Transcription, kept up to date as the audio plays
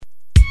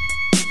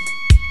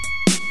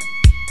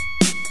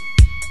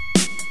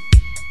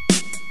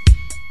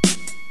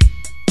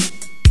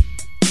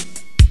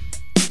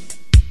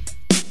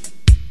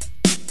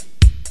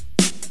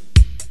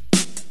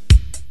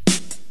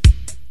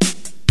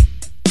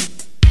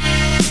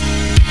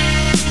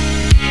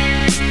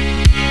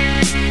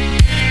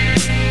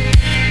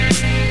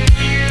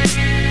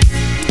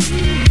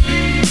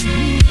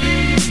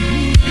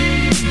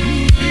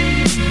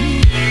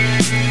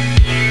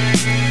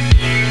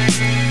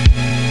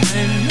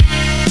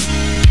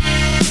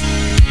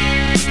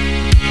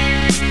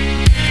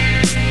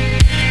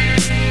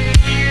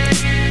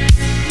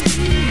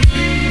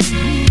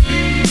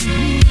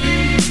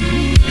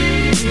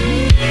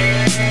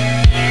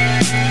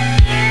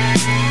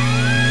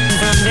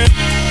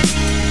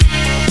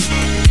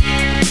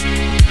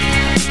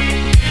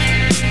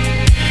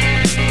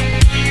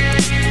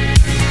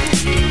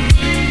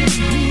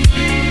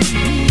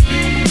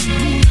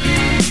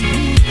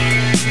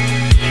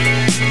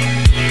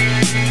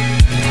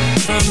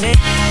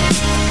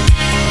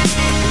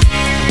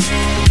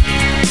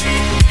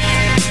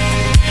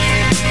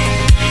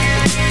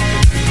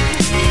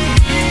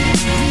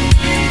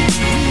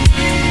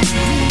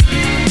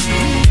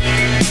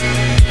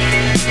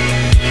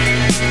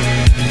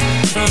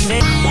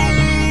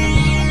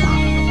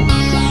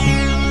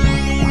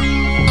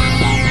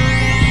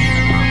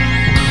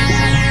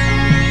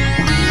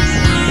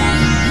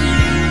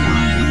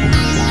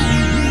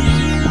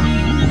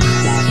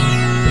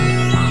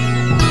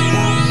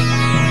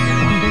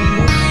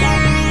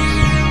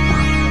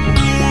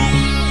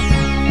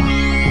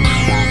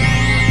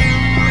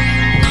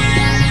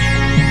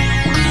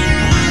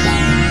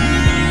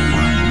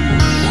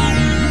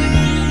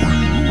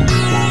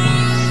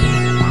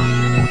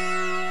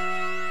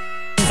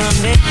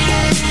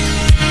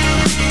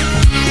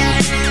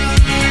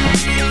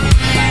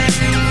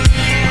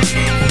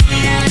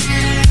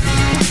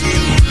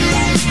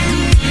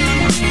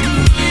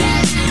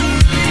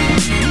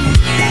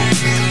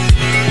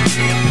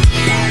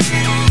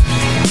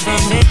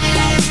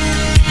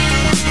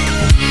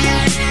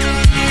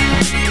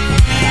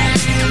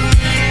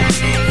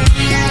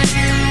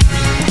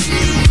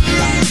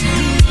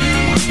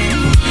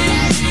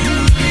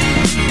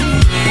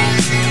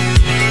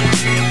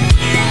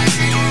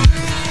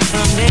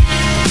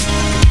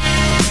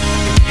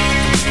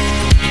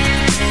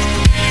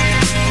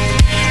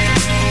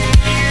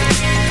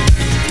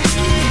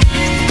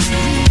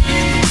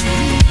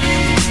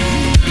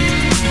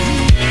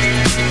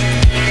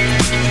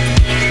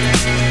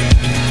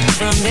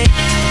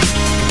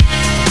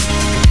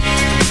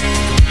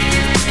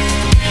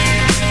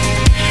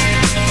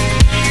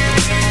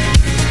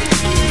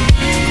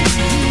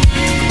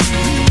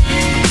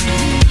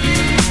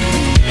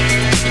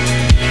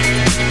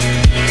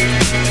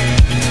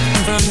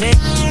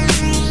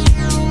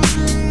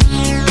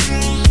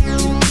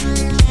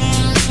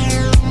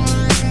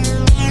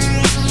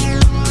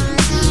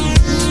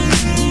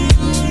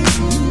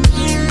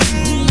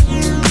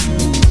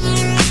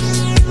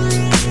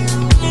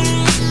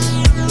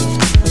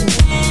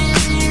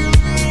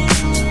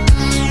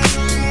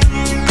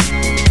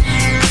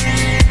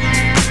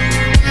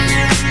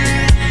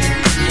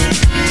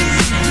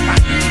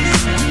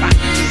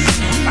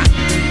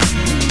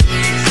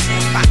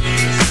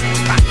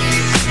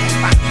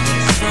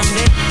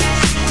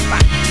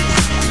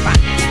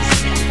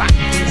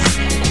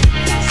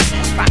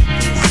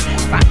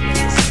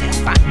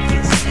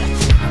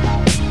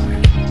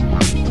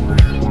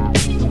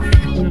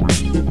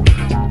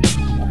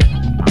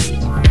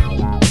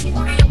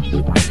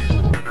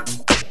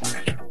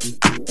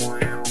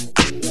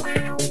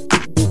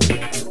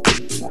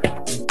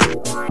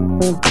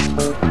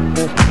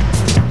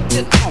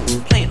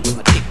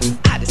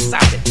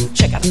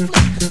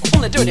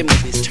Dirty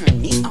movies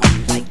turn me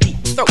on like deep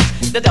throat.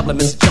 The double of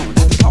Mr. Jones,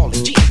 I can call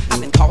it G.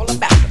 I've been called a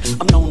bastard.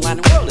 I'm known around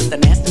the world as the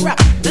nasty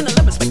rapper. Then the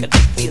lemons make a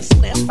dick feel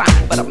slim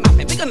fine, but I'm not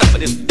big enough for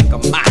this dick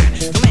of mine.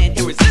 The man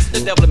can resist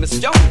the devil of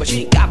Mr. Jones, but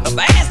she ain't got the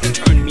ass to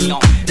turn me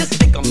on. This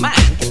dick of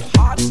mine gets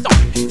hard as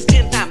stone. It's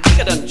 10 times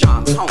bigger than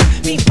John's home.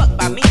 Being fucked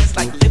by me is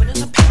like living in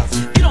a palace.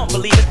 You don't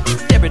believe it?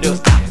 Stereo does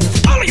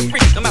stops. All of you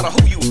freaks, no matter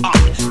who you are.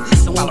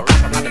 Listen while I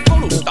rap about the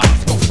polo stars.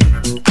 Go.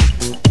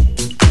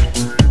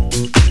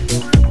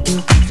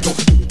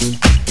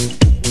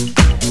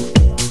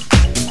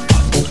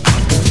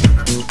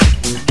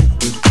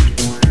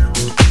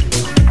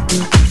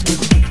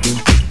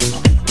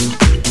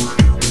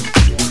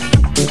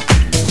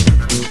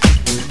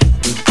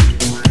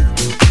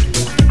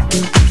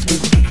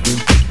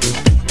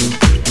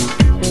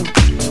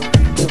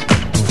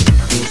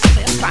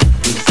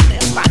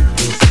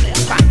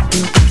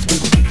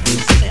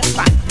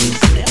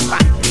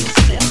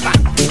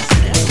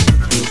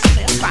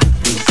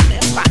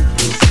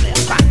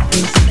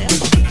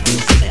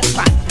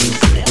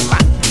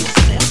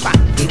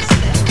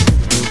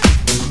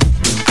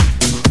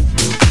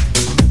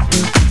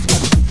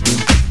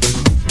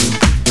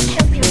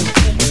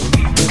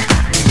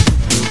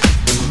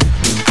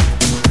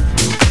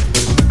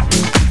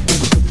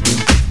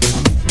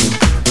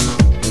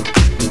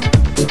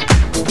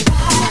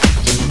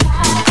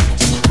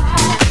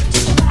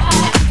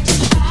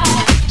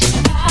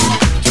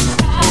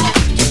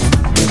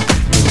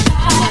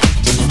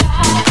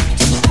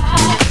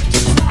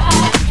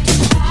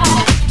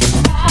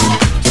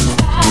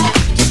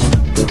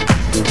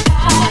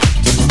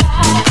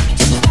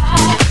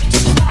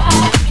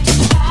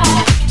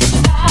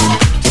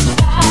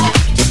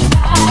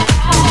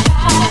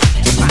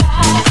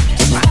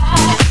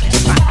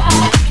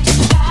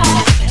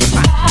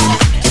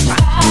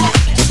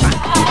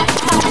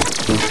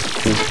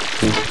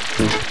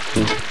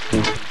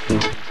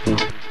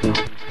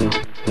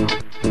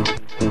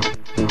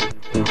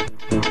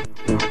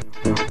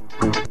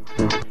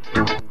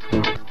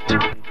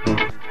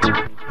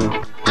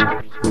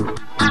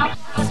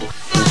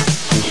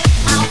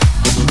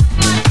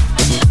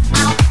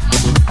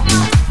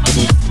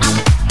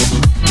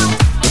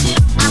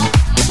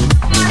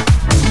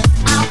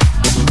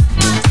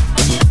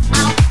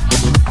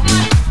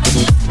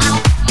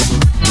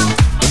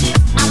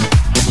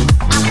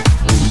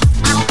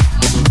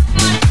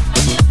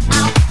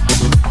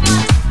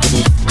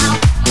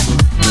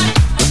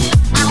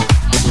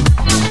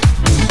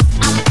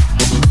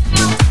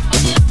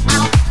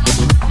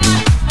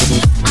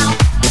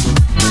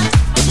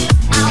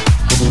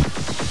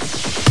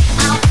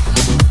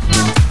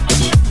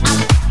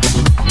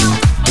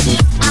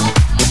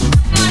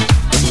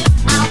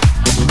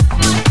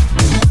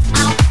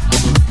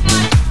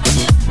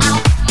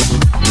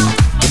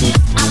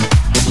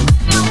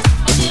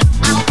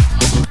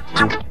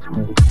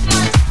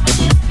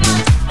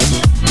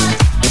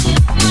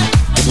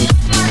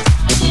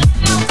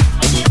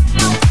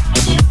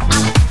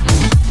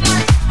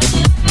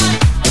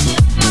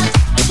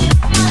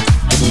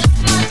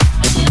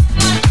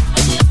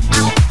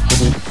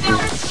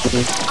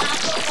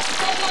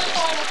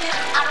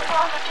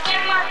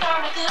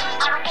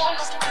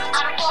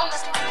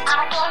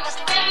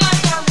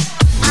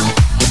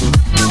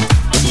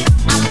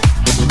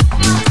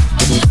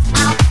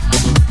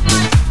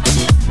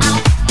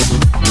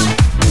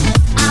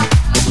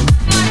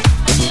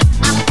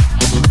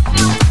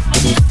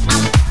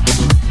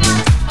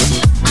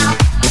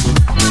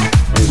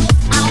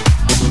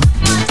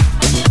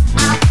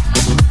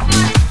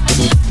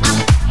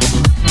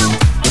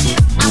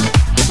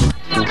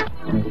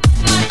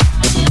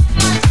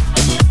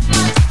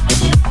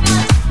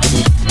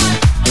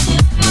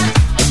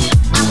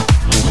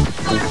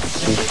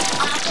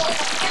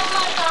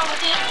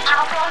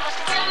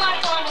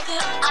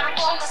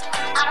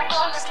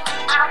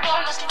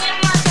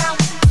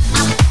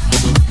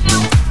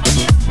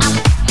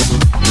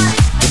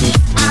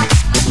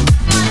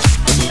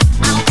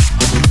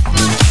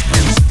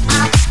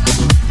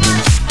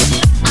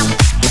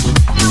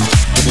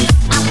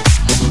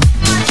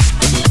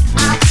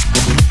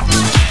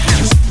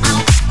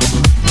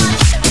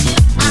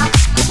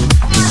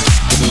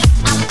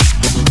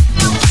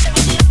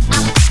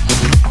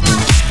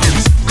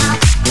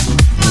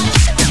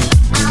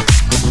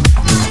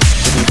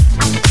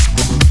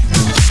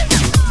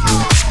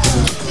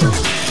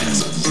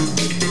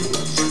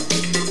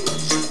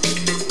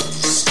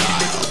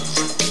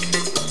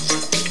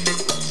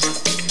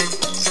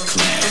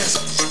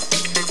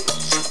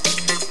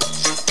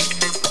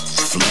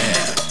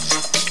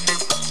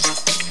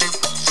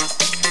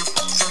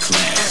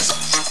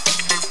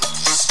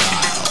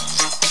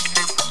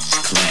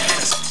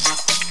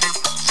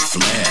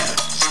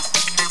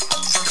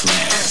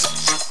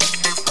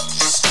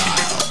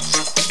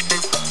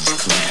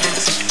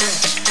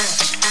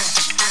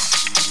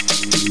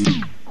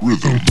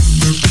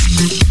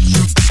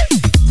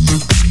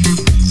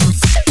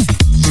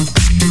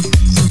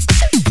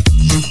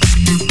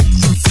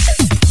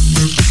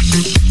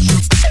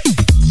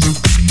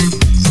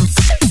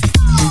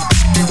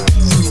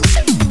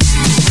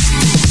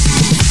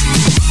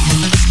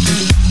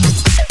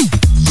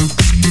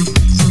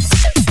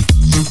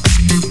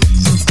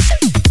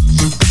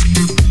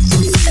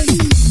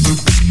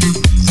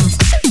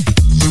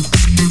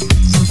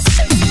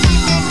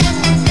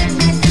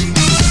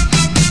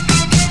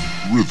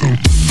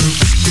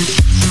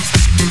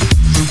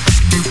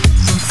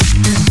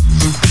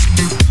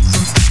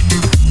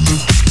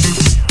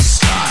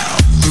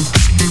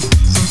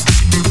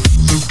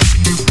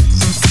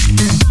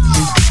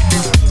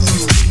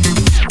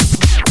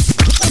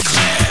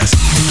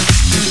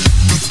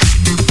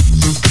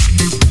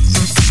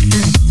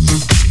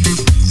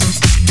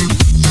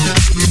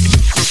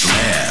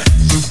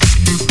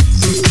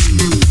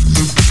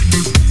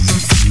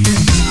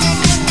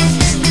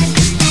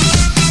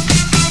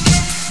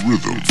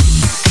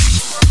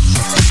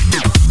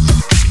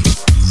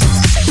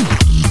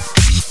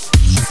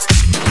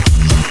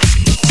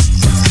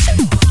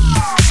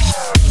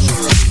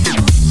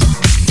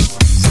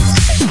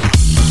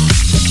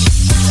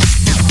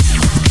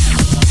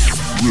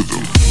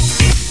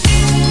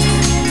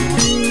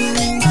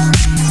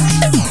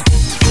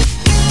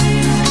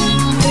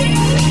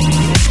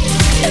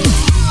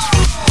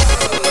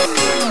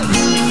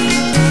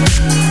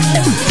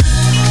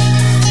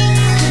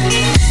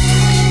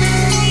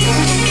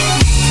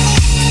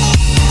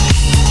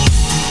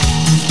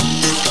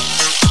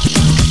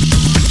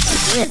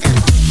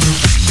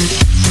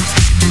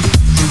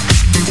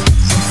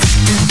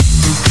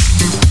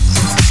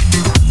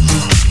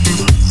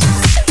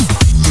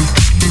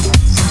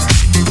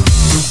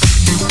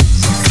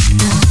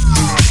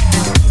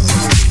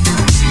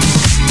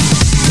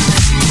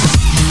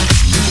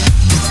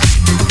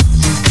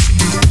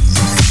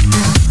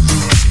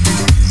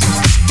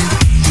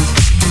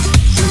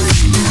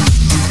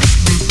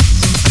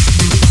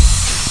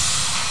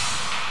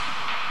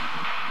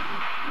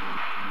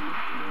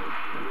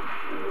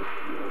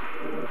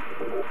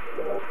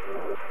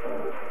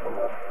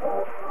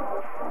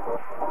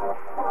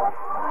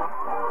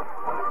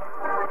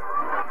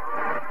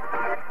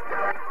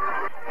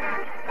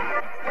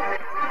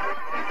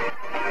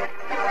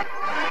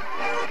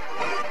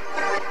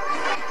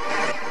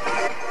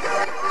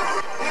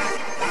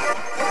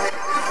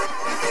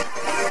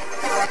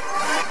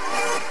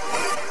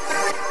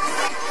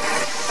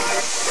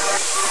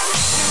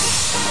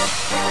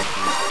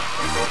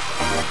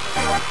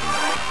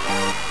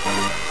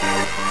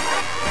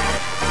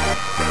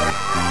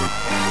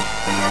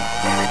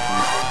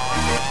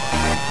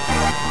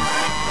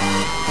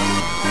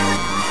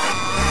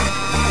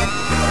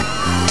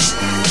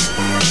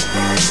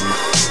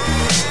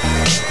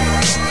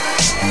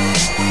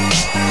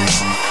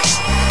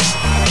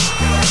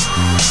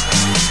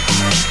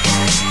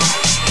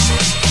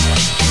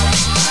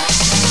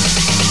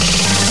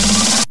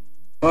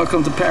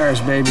 Welcome to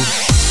Paris, baby.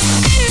 Baby,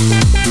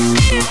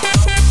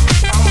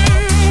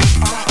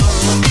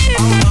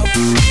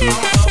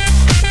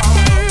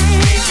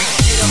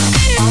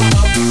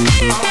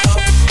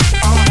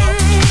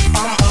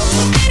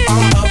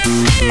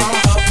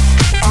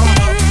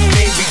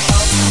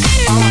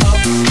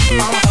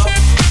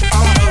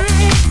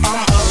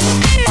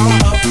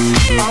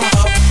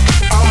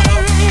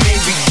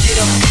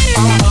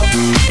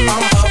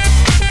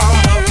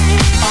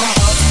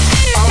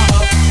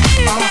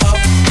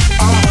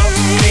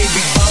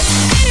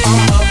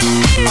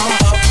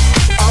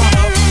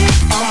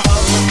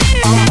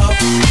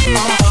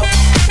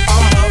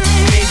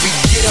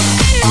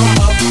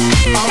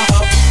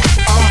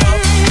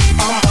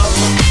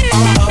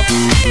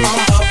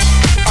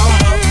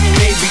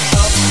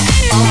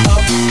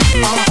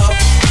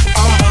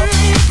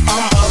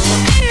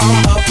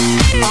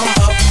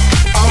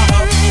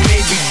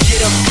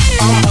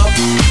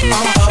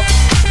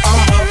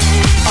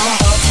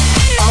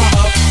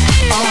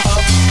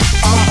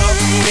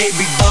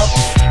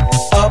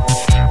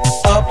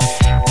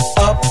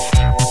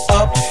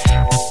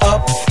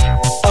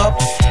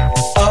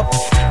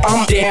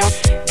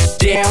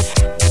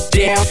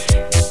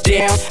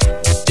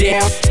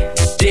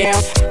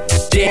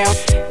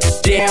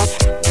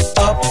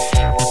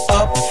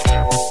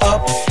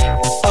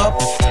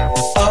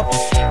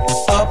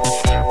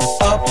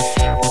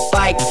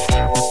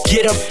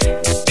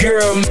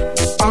 girl,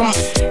 I'm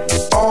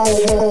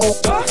all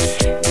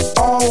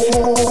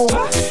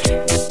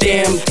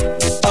damn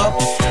up.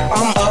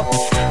 I'm up,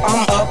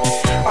 I'm up,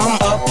 I'm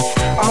up,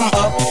 I'm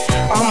up,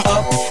 I'm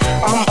up,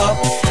 I'm up,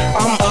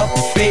 I'm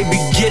up. Baby,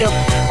 get up.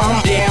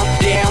 I'm down,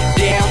 down,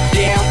 down,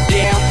 down,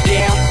 down, down,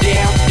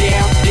 down,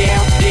 down,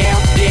 down,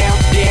 down, down,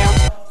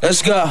 down.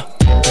 Let's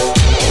go.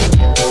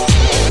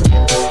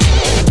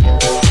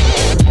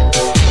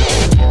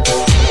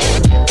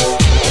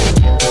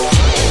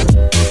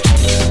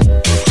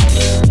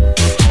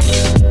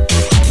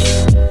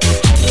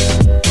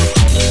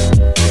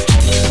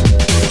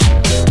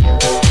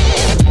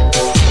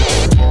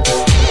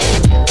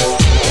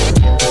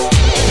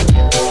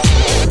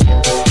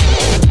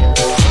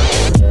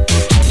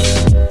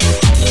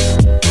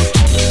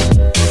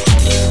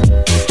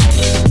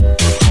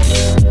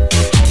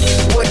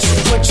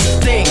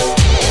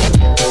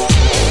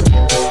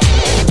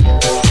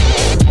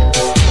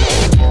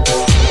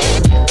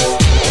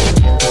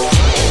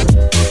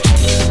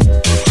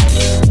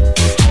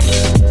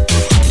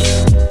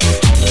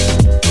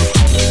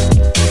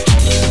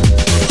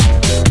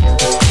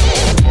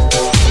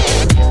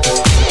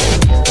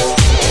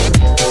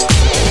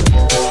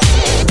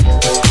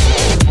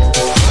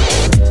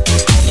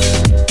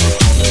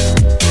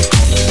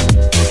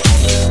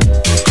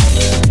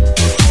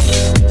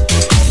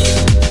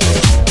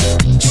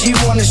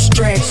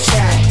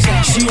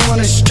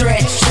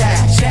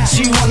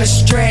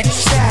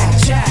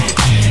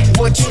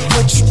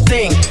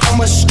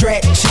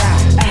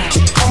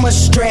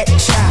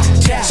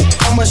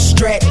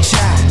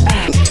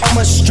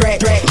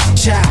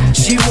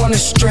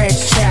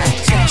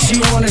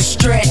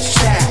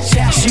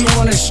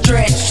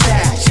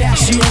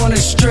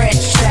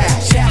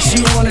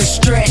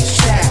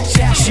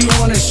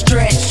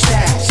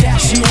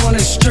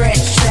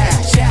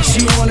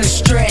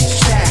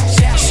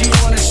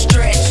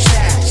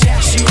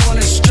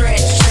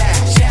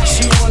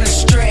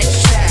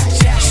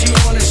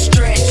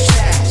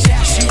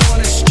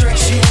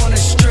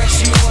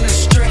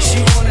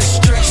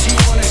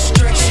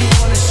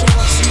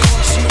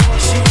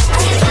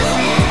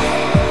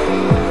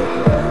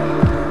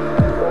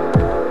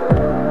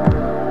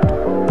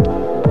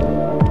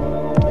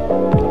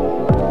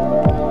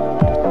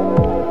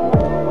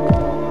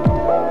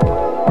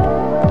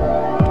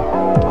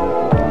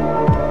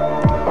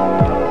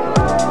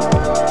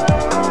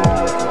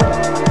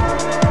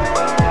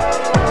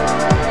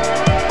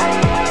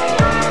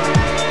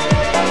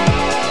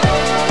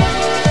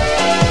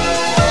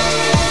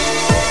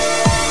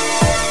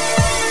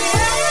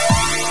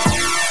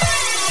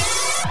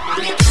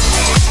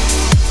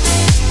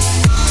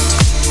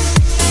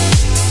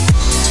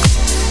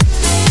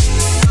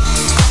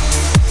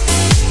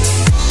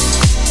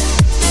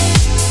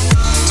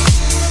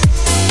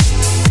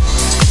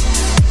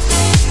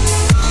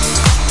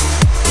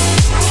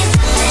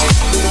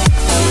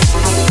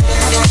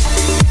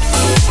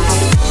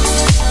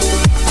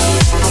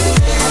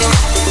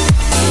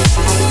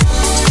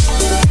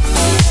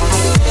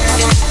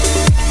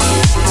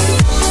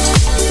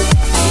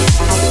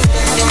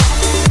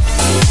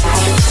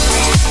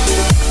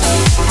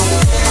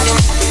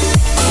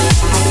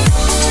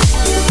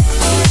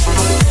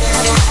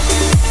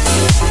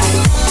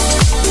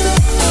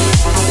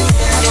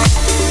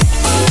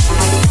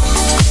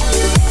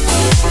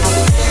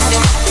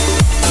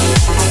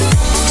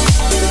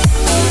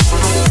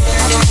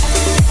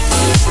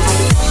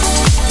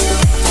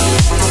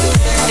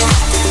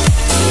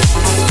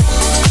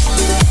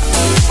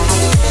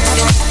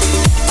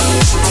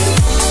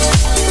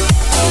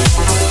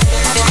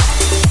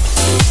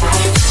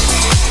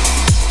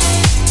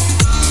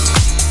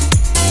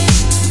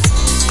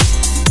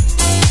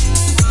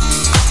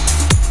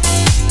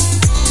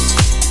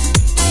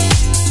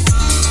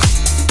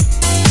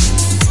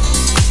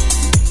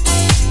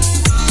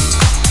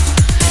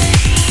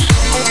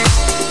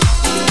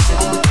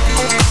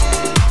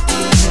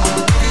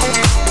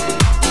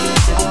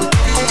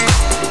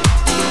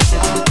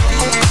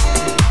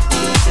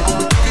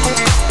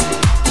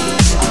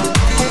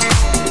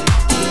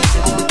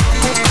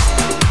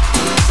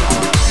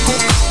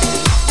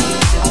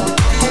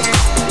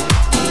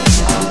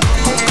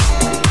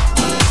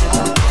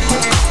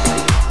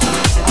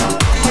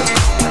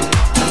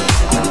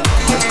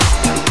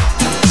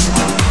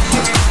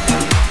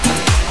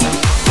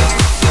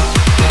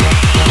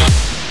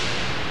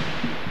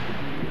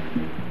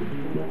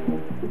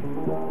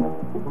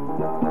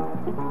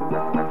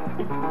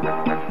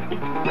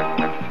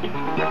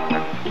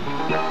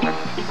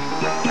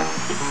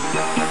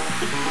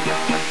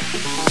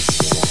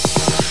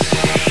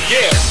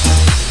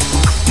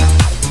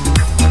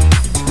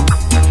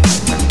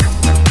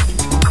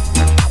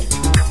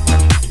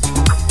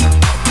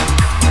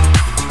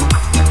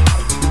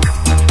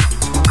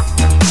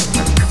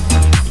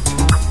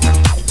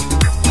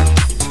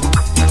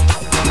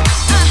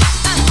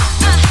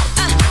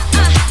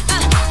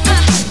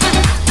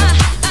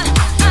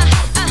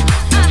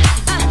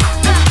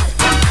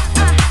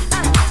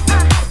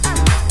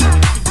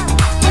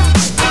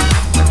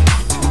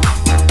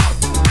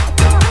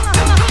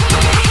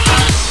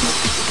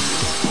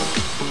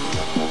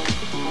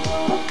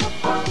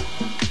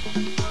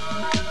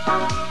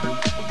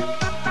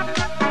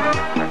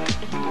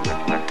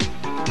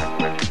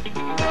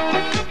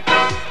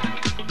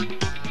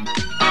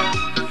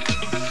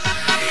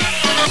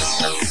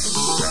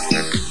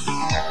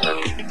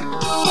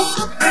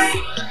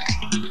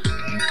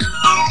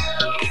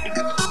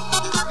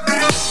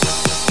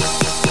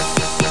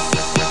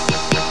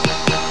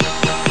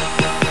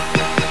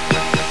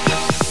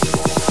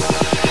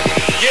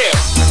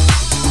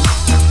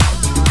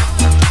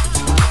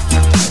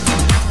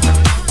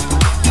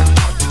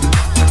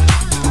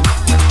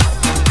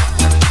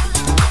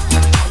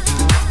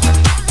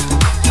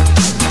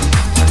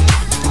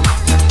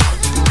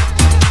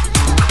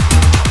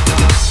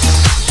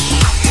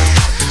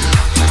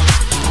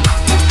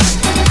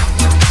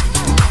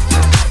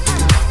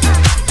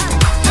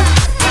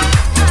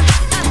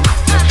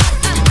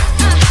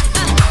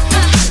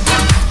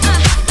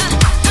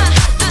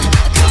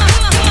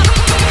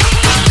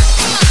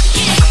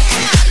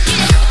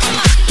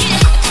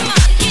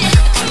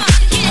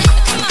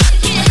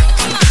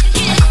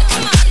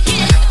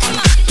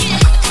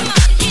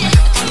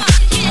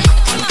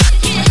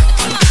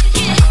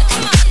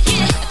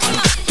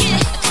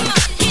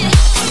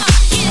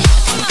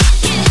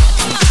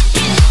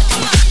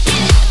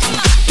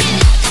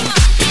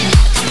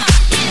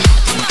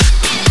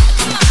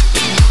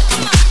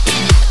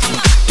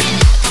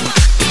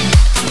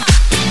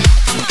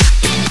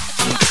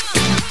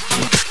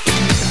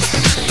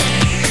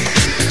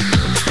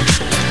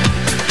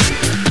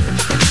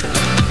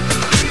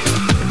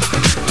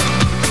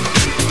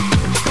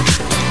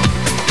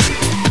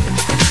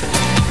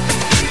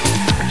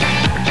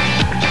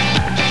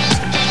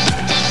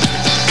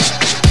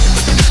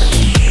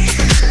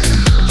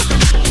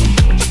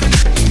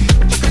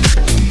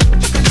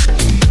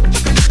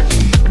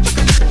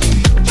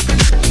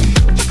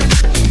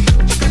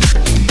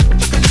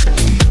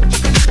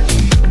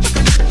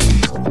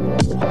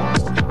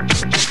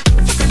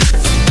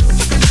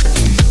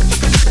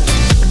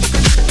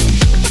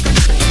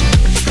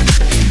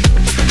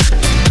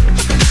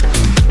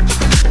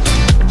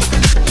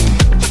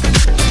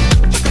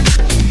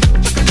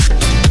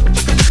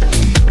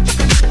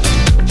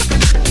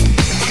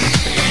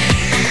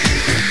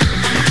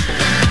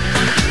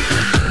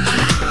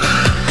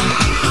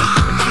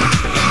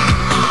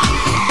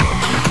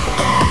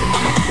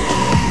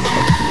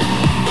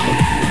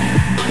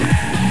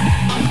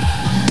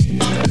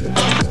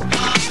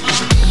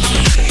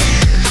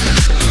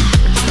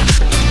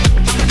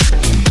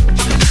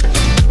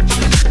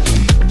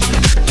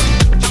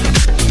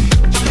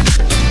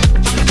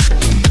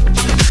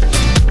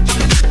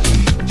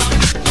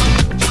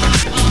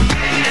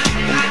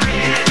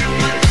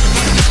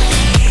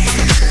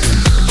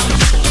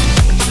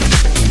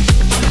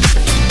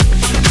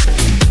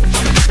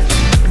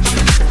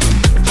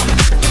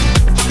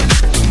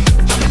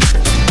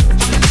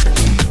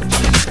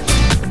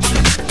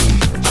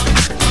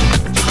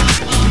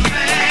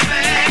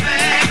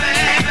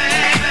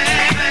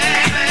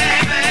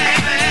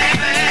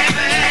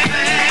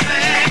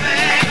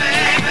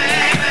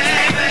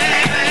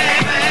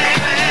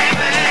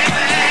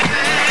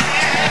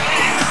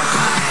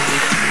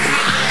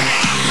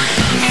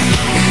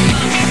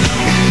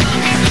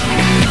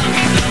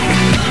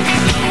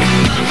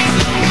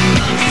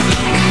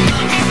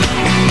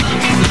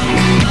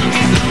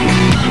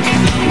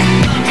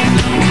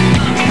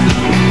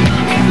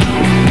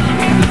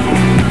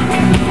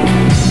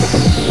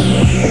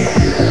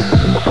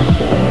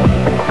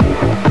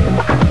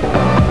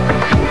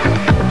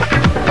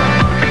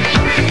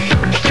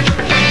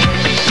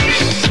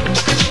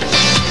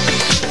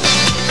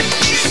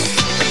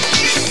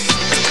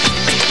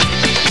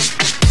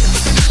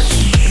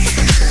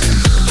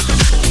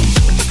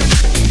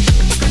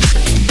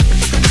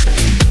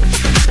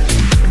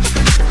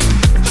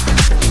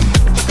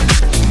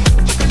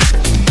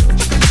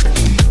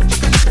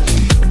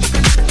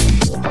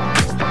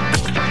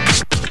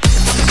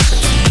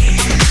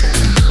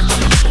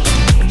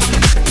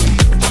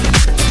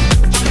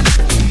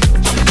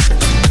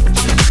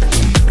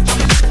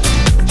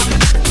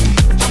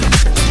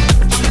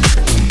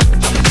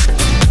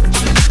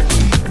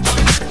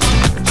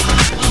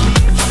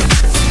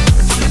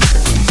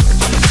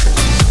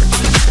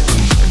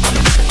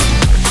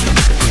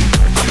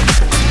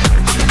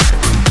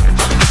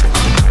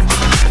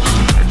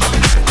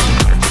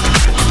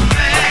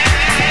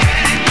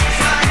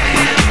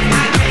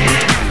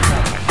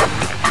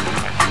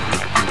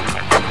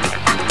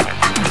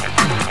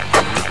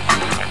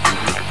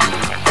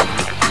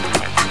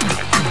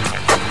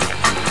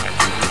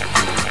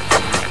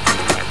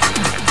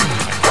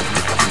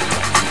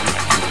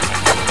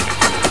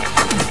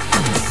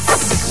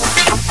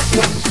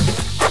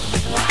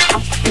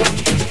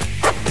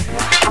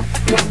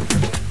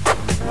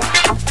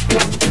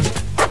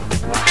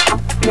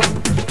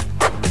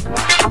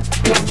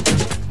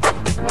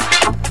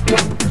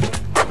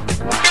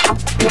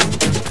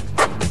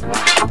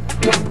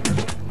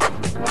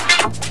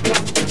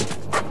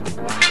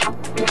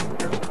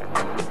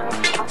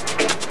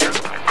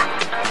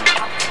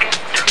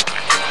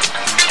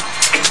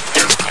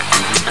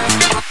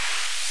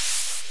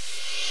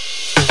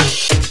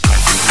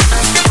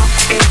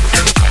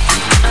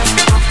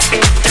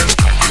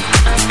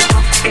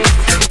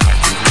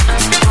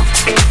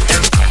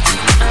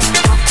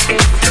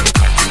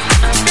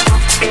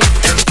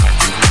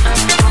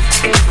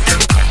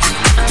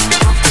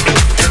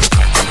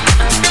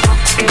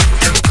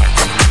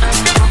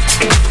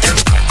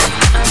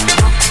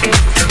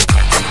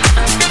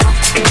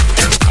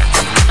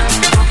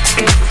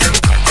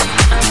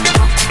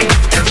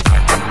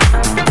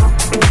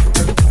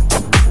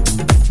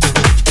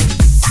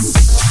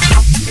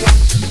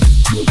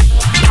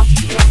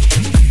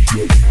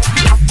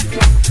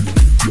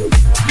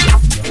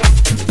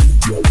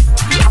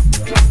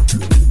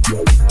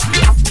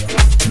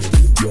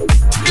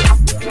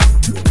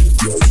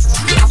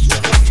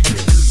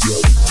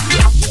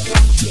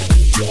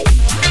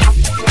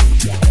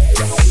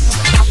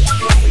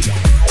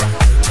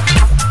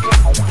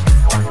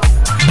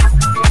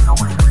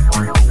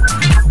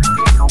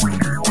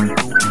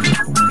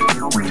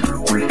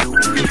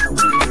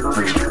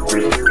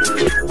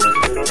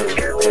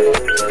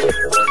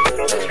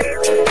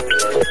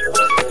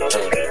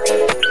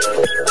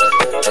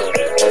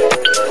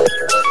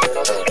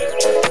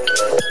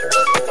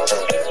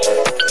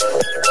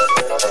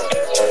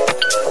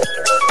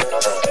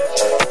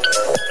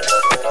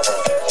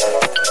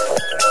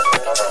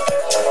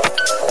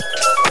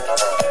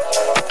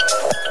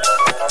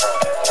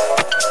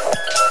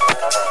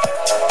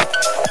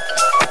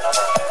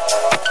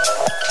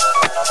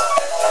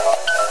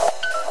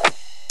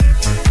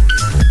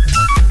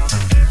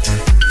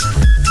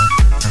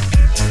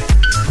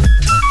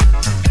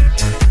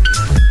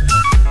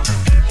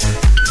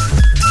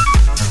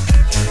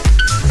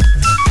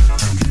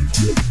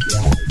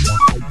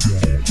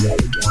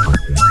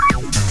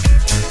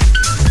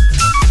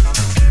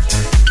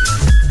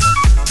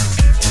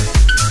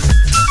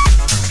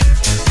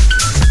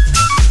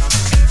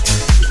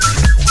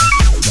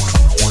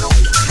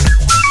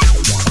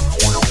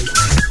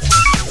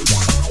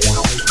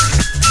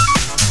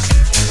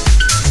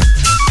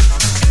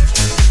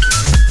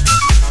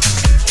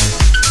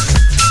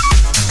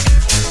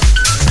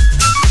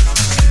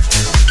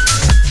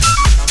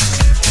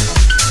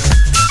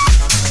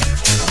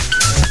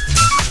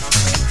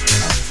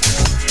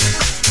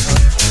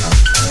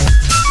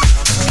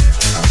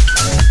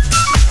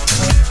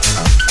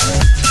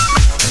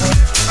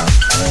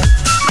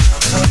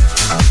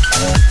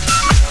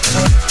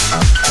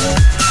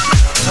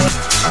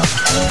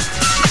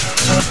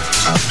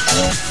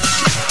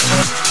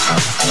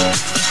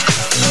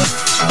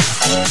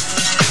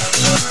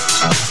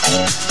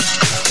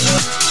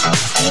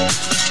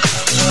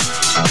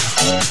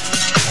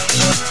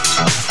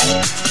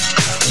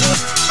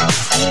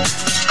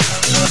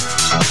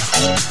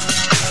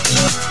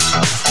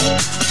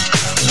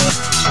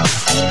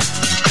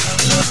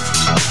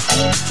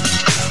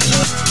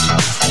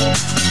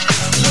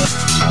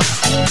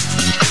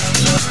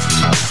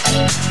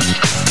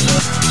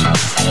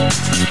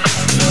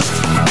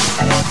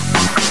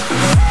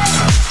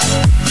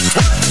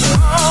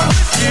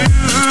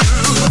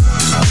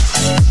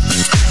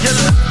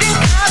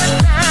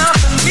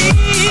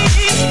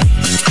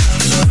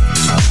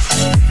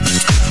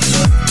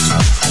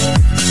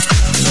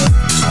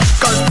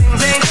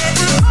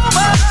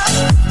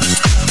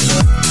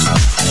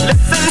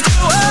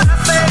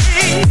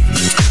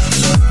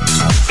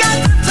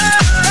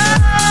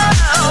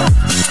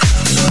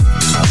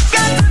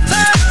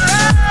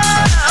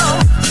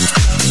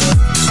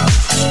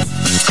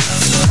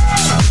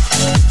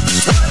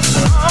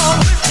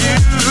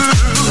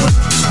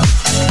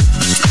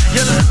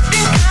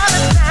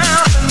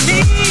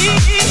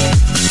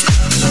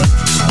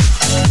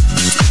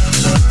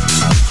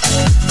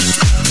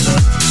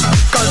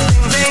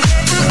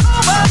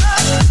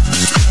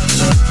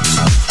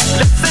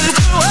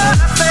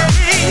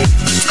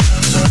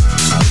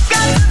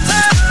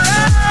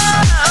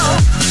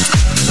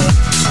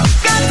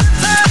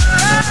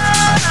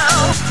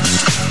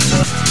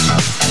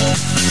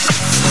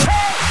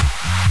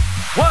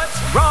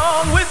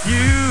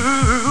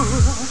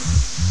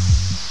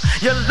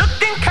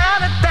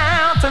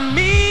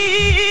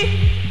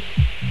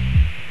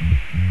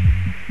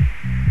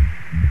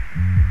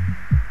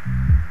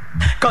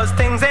 'cause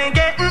things ain't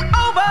getting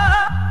over.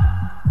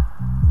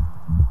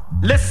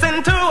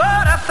 Listen to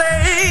what I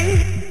say.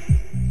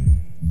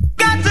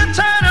 Got to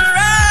turn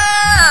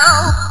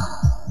around.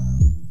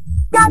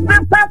 Got to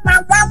turn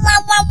around.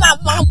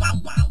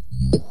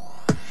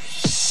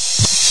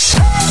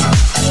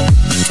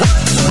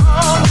 What's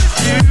wrong with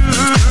you?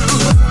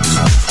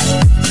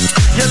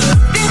 You're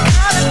looking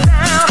kinda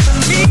down for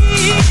me.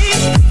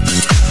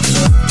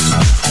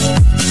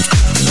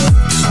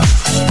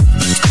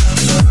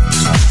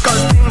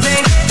 'Cause things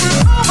ain't getting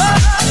over.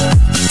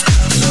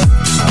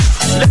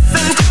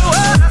 Listen to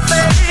what I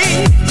say.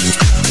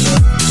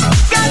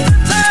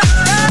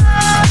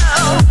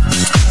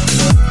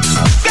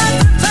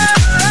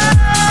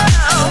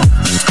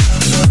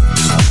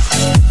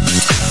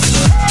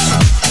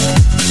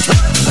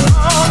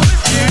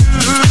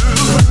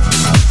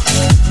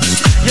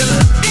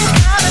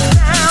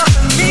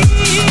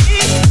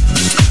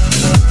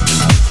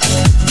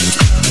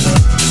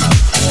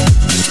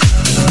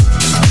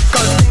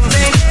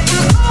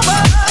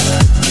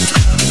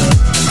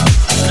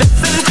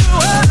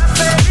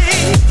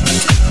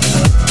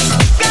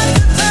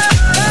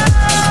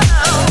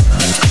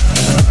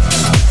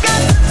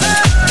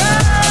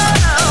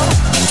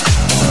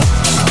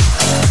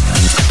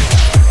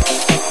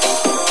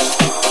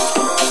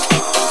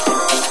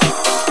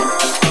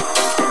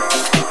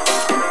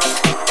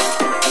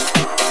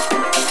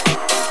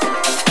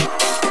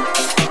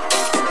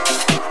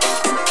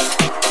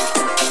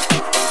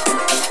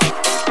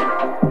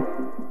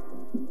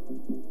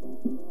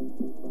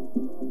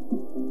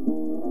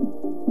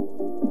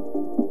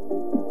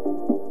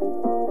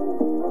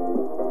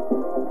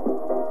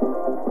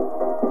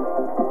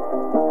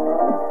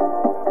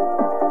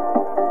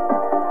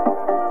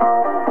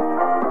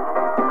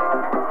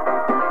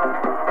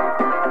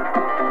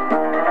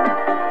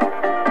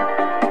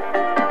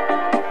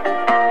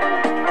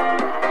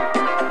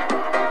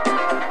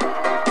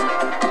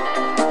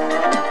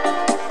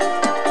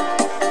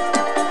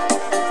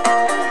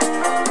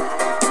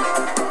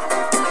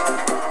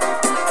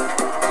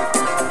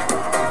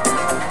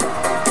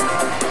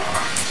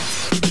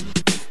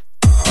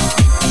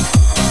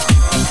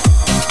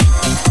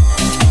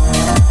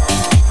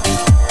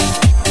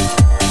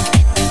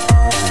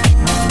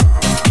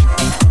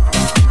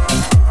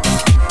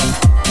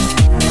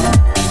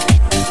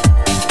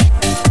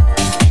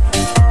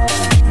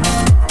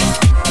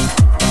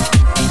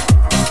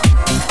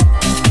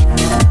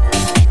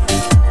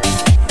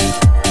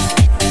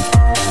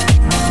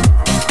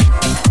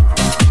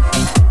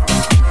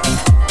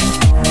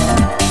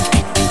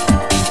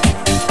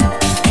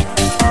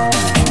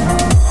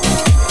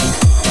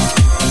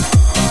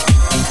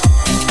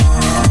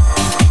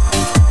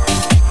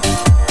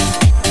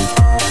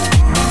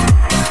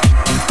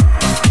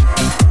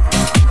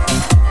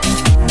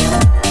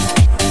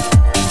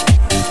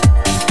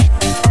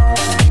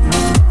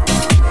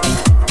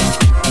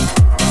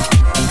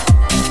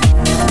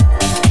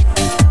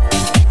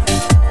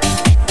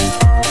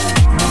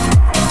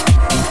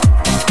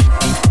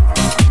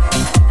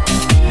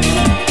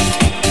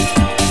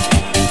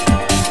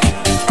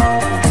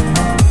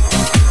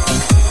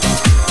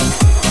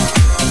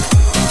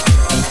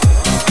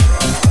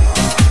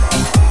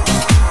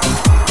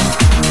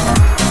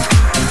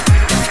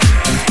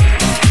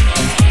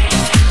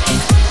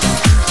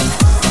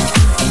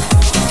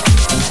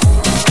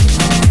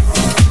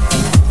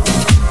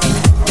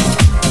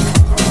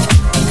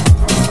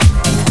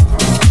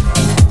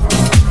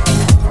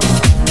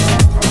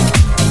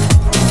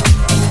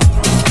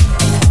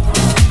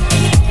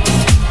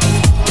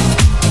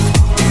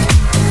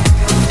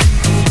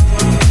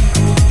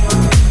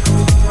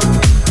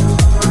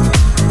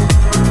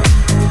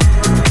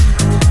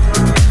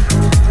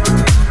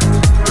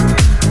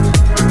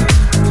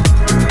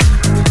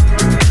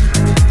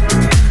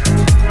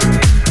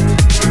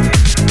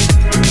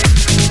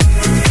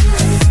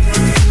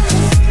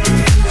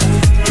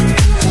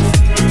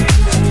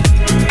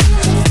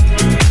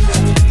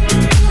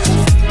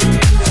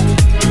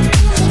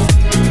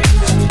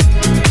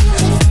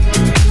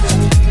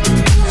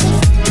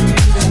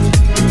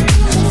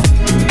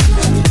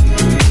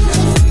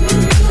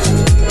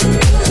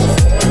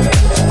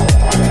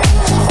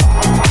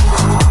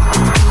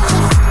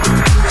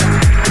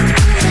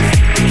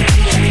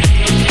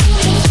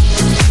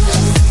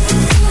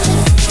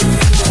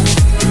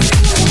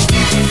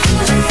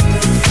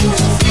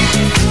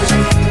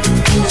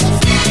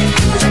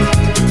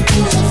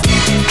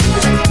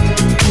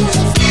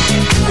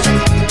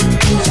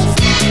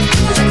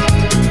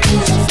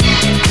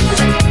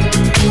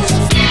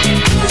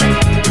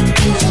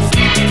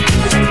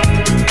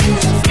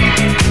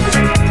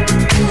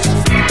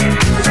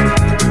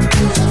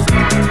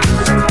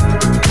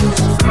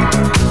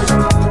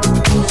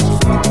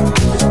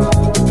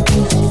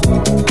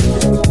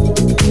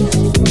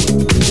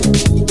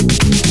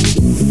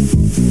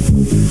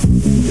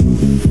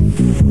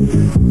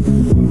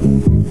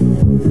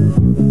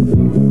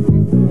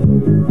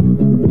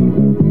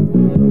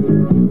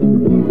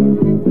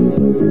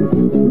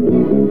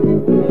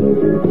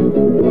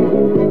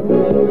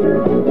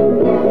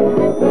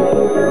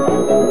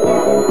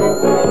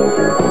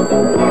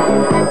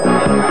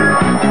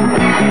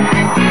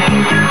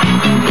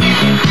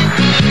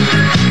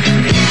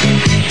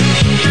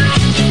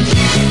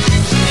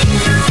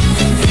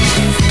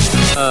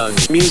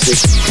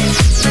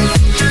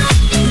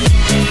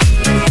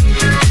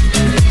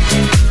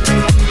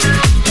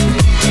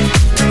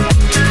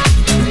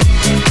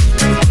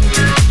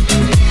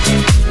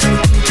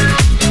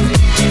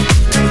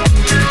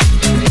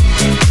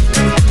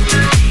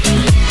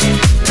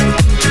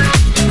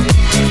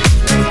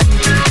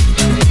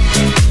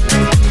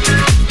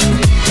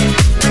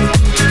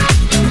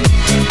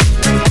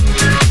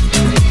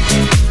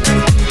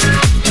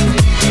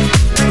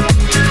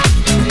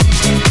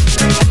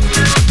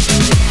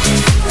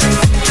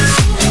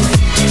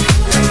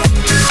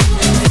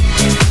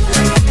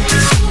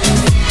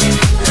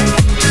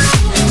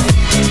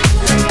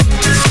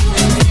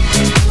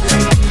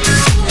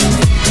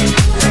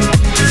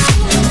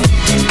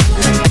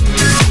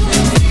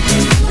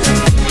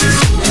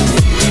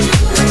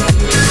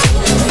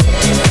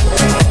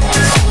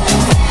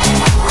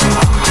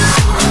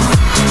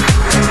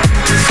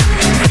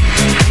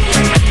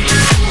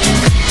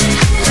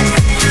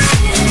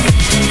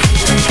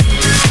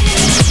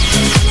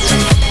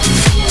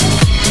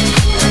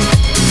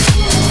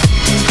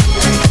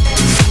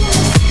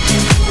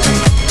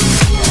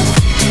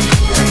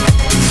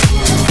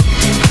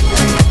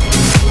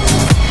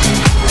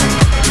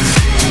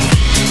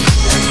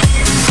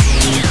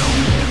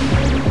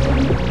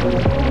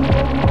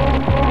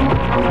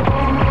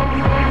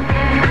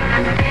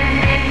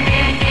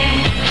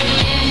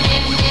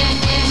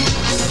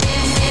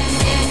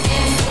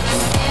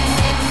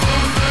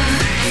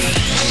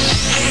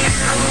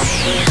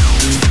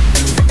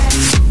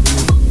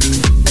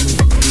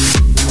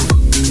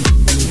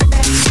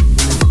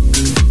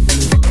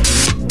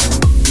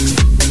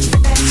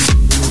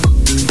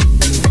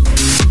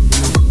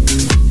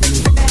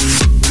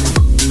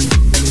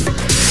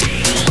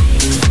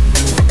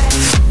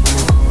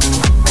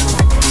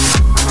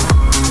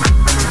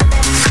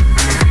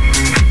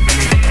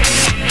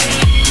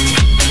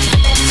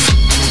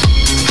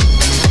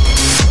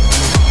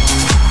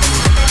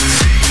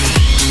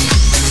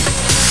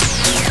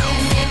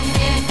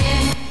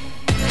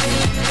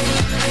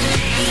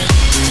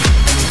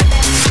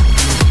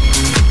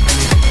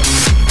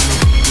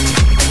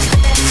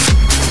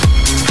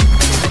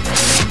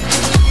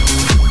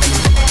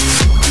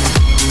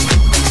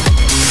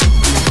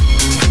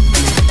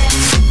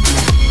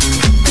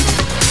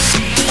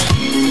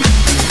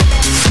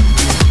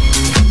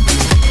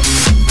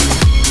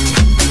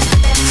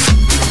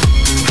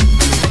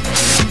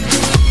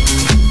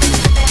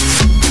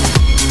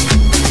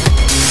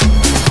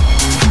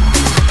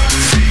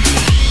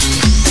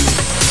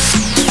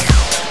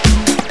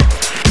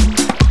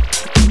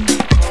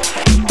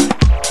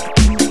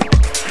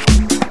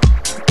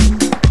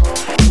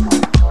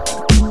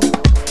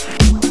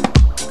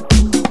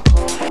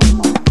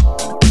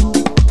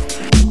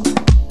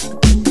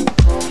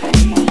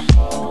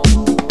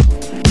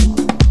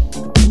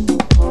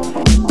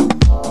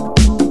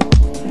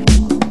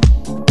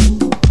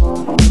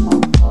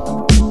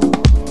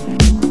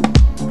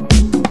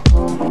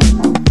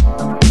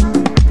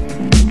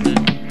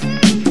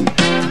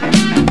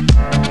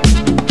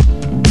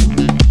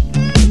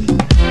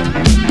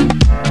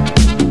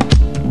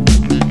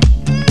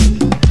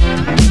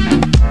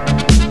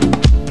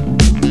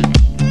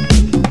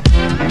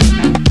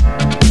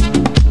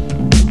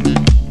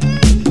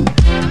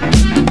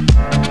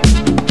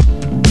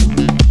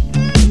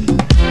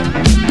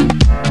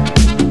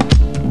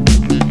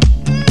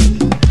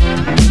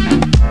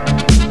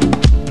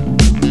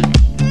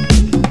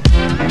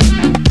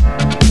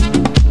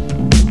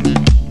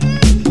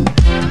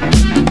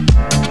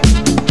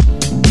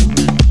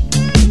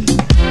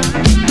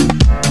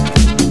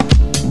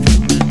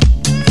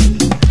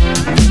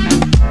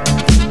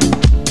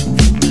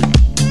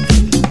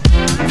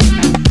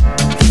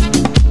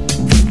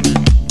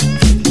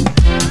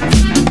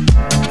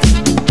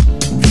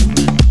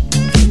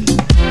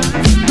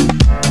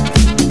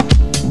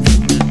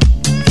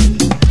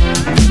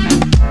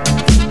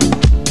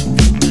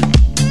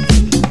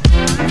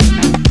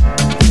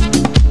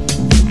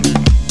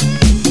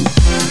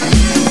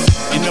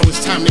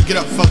 time to get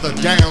up for the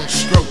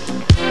downstroke.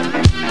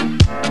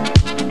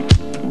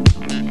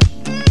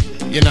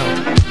 You know,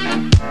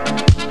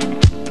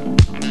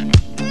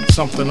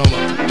 something on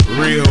a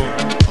real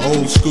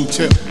old school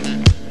tip.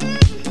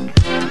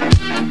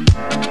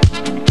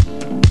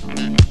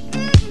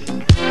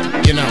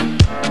 You know,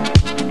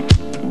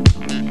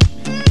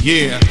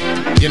 yeah,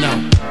 you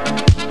know,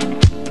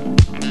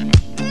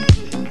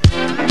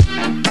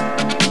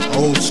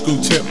 old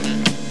school tip.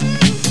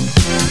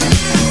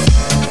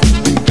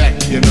 We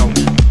back, you know,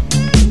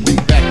 we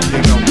back,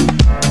 you know,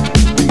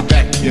 we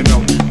back, you know,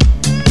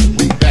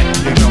 we back,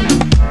 you know,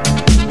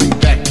 we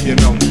back, you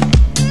know,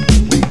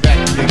 we back,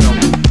 you know,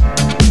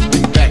 we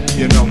back,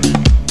 you know,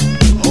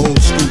 old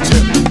school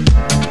tip.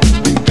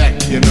 We back,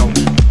 you know,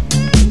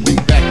 we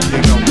back,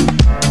 you know,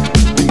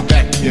 we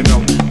back, you know,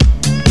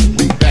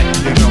 we back,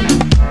 you know,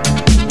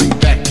 we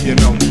back, you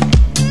know,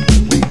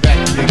 we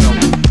back, you know,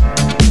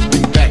 we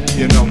back,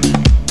 you know,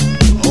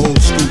 old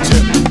school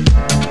tip.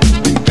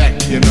 We back,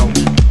 you know,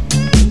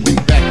 we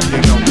back, you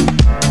know,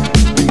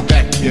 we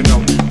back, you know,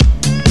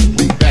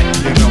 we back, you know, we back,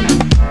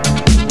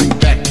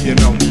 you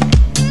know,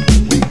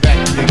 we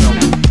back, you know,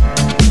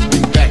 we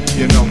back,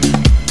 you know,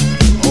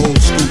 old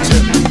school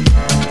tip.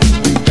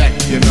 We back,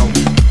 you know,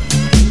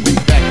 we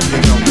back, you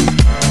know,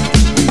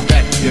 we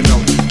back, you know,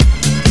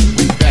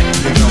 we back,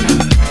 you know,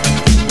 we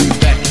back,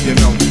 you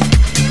know,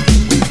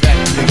 we back,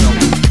 you know,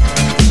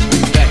 we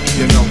back,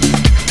 you know,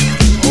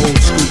 old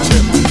school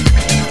tip.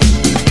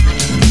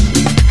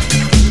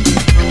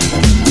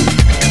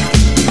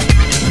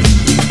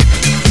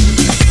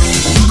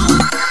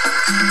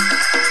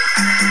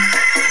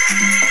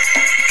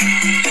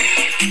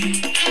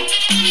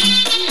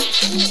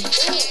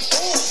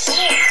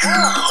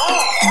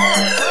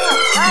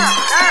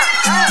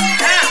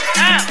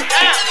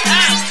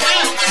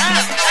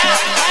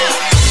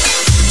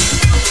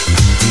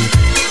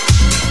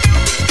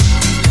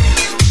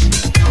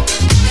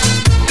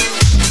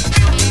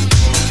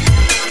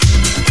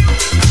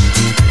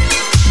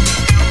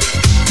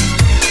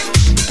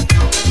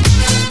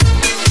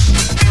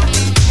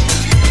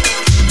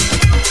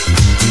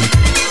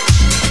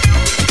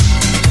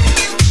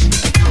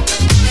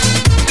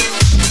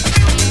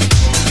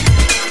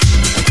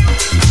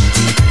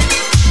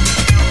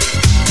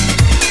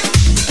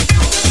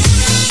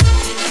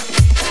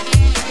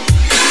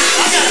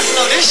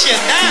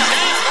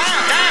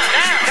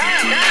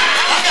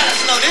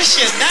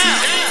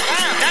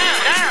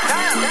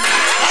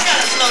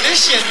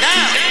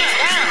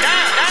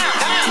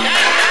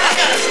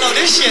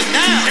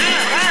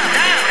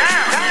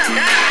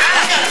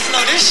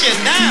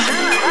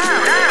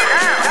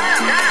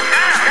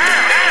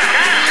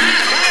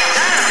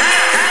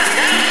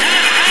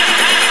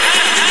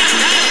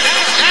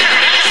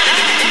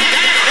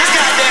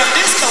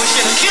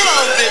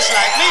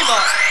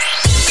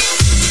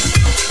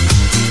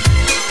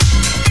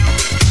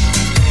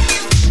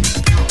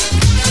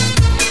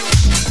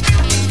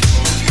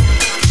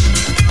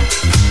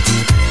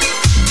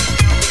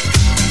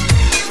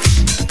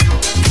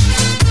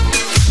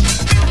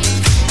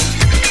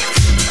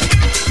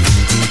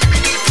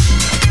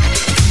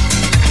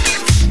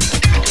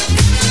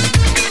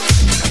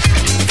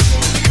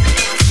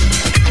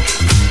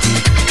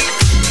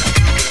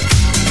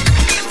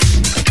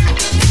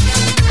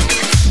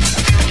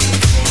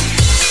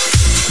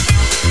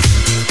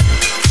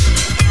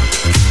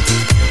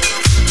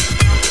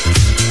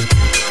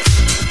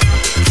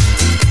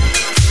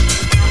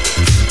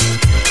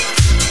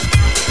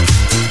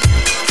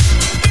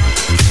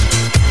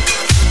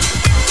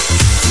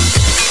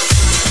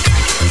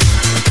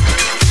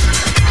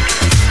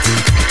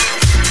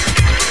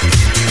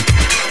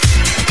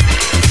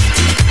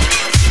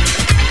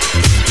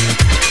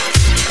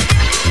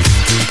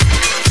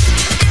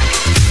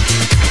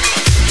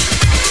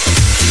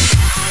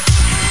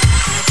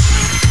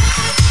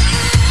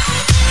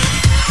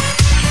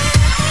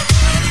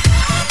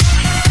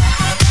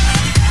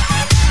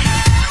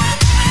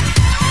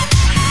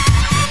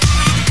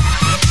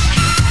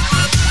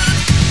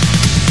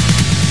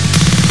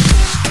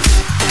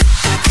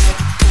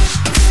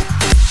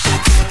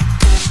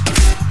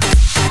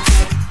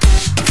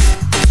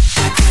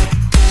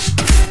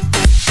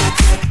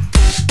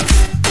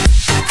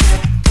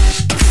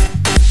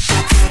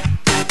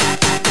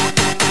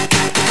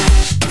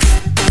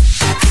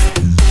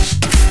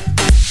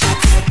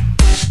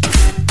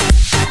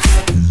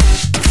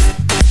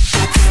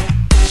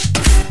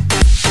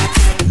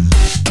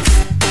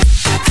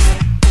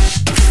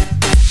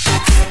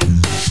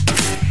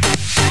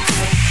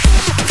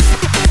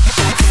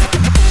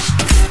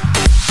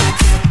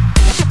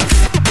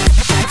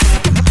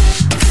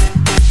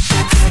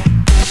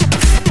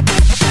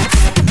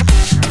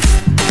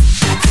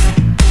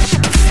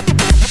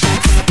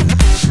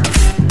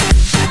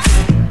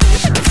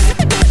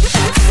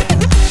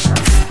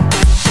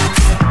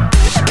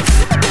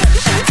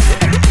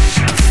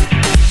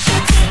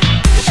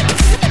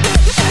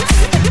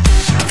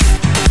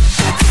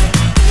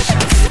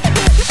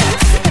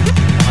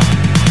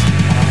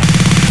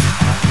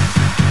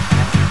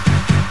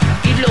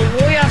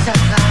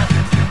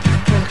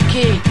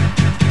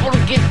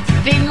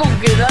 tengo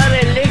que dar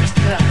el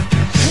extra.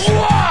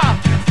 ¡Fua!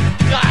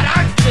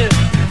 ¡Carácter!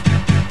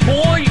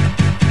 Voy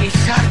y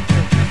saco.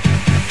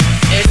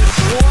 El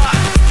fua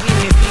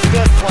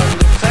significa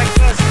cuando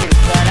sacas el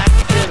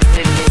carácter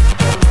del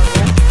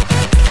estómago.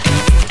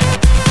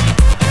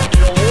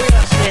 Lo voy a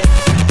hacer.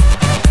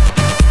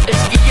 Es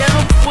que ya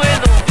no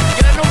puedo.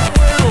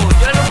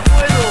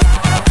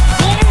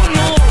 ¿Cómo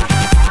no?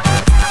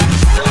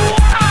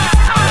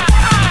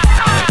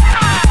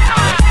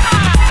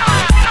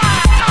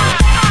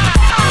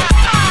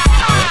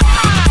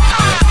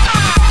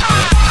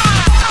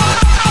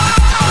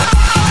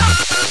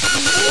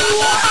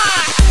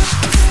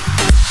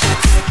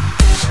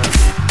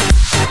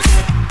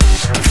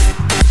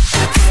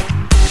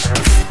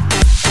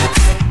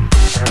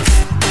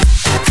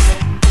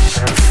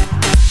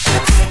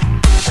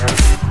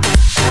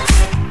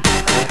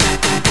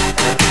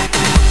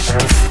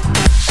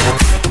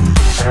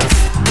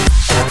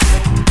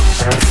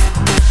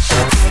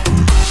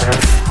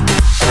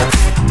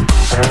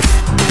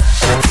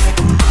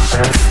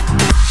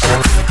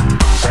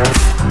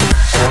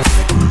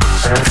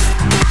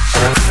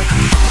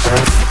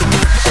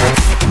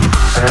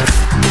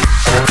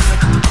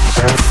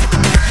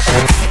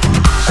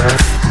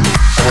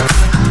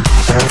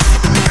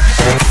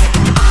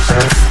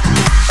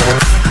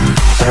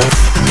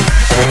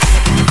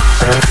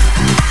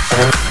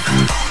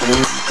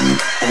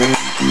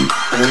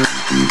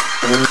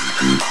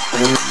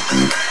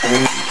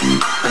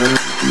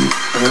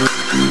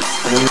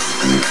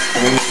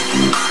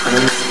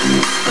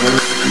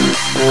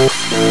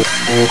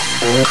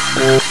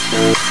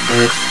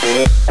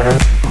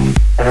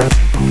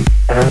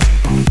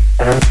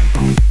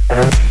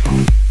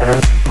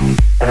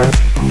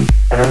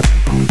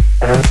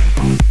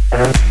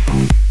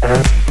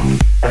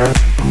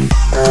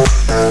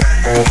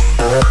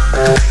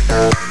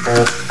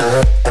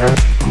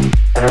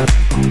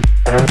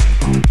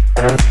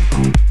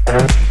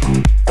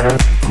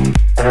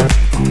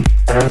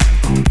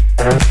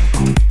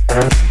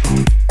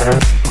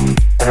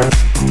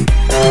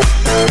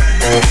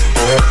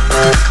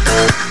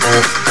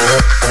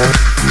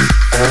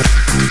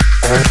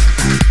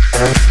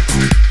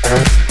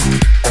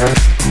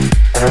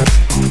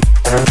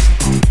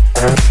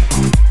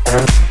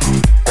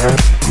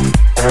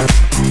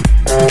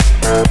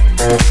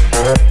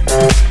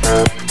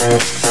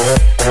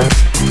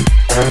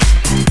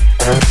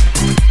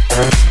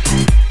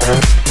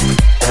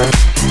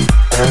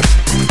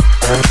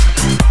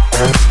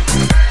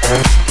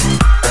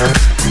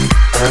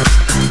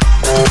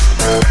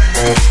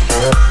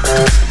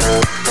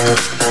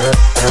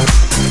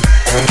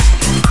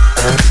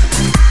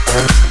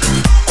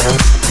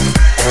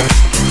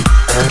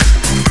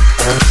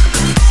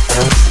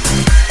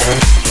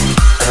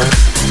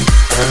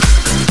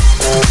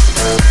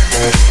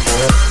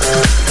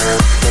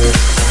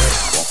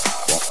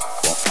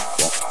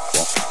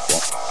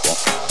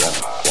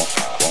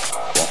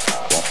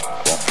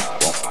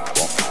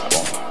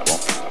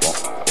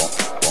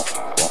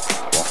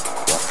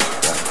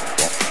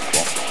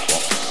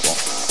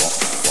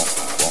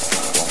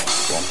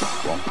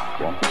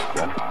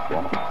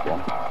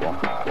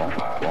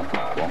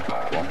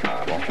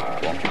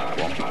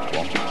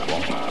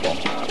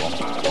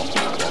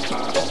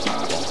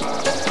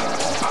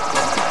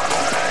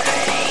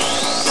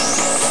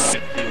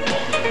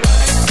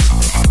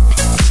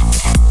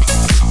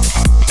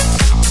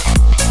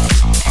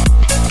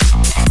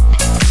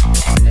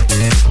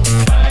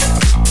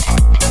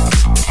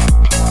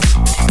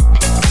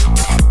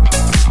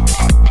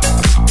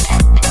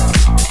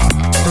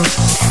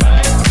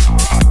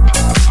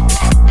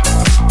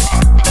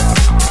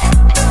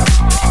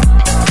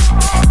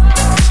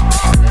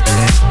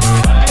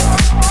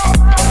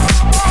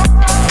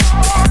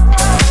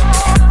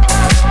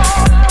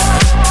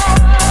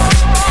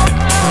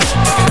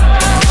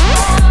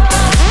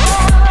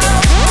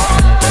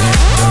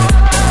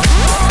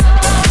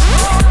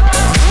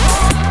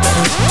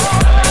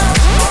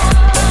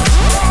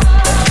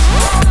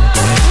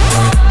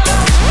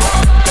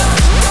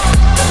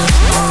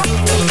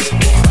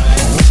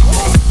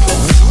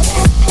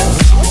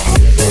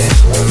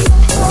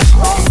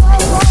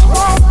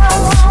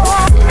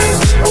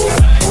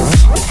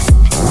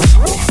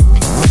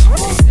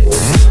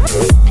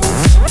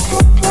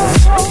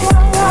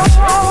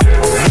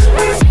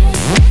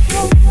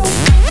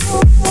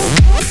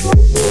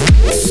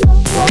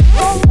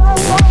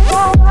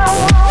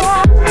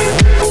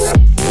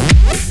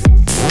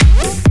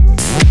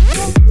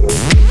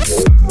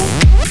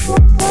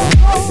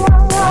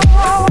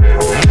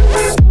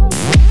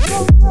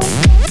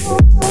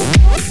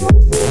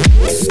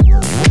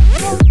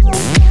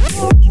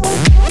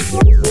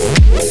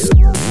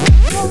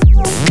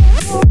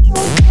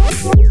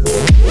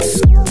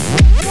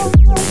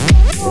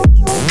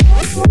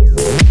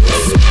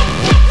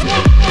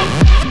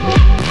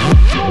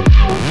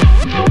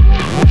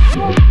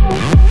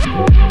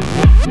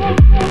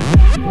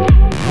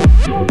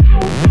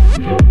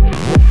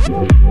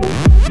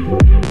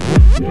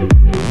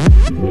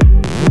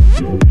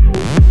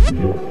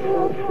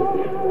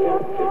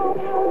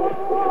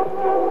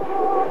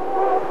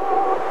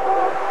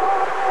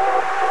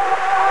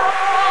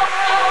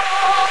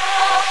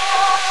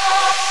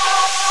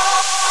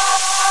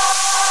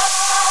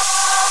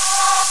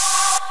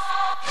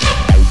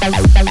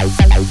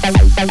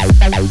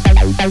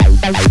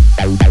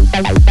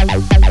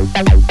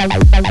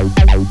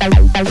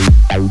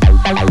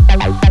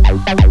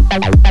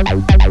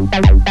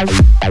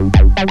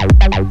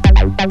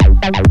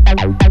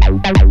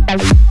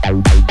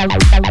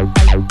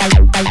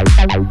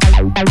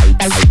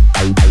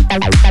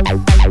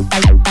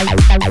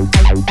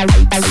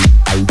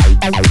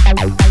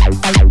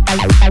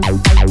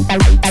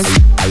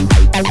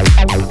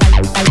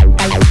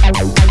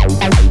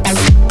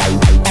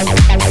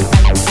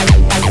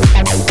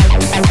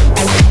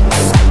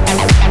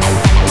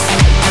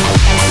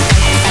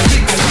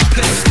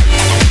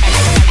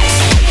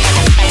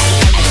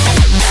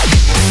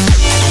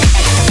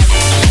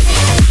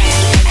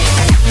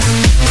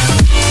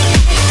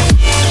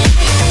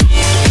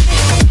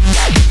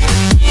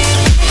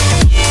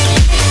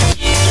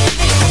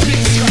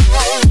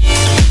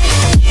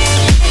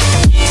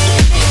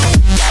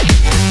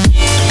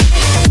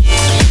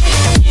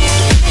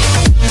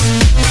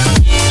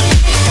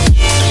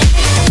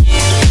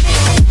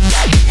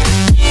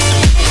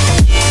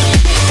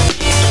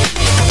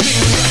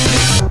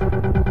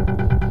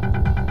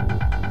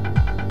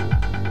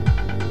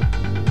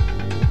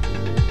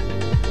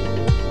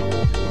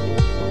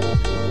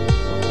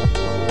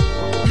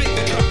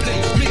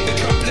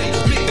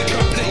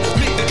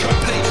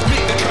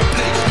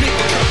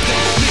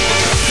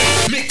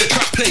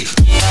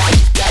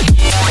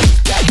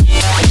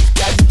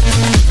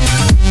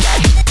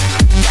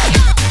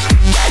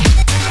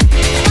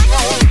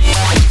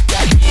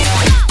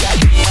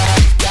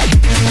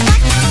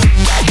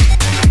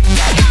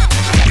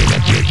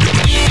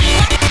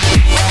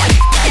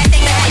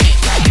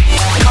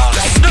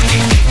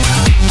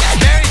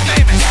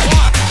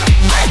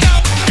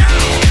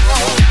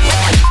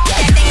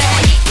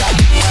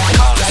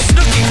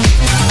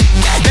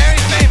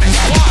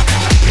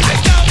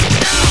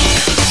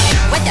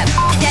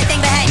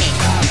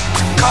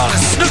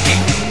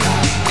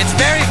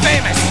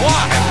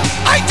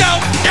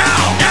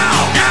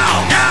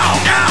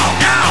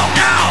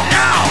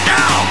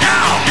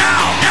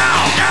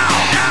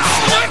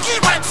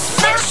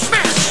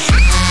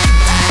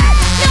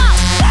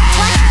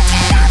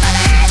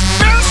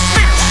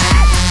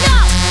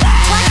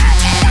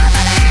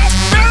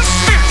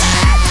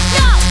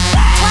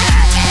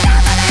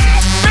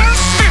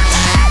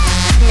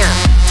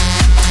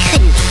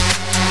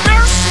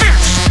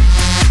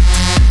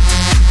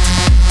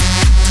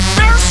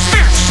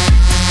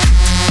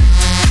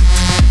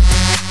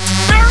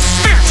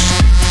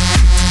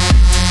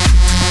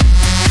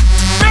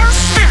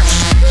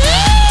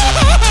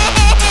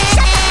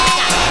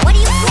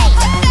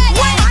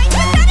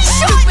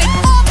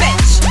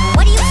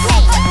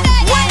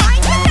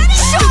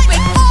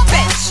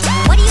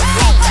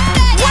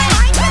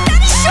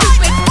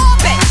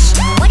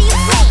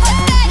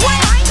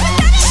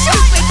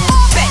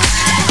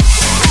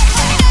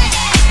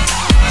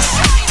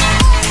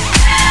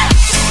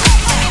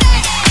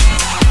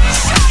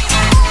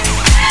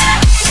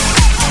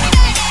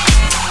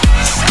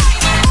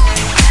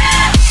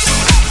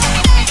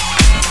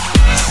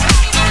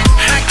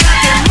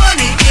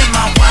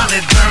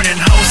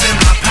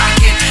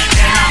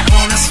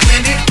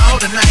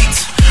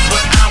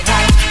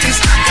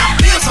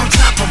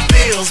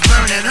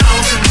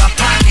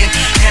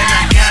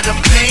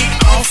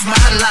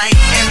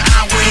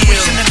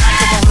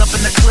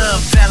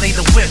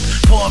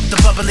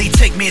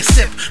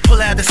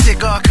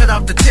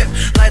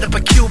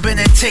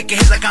 take a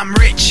hit like I'm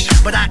rich,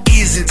 but I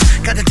isn't.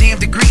 Got a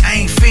damn degree,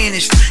 I ain't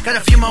finished. Got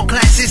a few more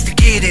classes to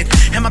get it.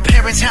 At my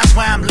parents' house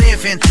where I'm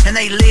living, and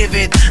they live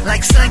it.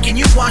 Like, son, can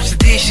you wash the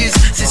dishes?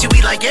 Since you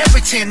eat like every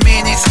 10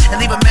 minutes,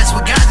 and leave a mess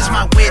with God as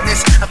my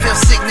witness. I feel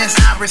sickness,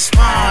 I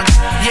respond.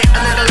 Yeah,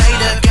 a little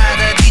later, got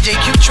a DJ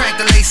Q track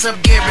to lace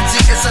up,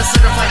 guarantee it's a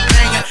certified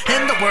banger.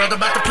 In the world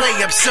about to play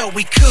up so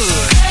we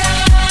could.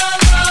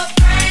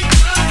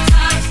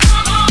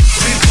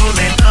 We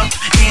pulling up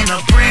in a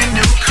brand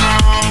new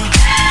car.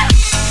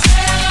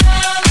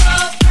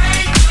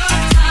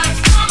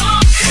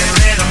 And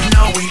let them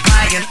know we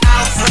buying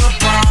out the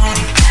bar.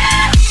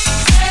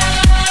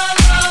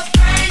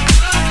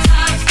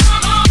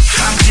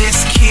 I'm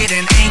just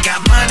kidding, ain't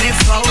got money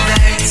for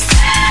that.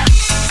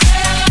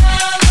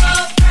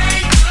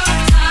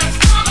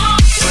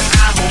 But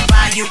I will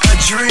buy you a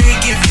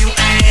drink if you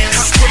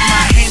ask. Put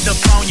my hand up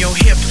on your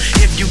hip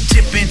if you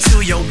dip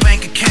into your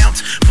bank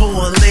account. Pull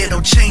a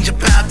little change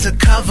about to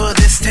cover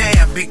this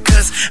tab,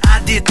 because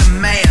I did the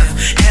math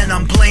and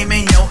I'm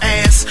blaming your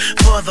ass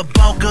for the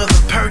bulk of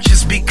the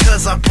purchase,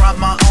 because I brought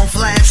my own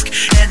flask.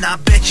 And I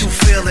bet you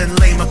feeling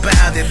lame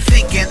about it,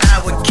 thinking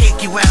I would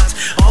kick you out.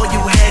 All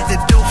you had to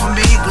do for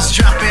me was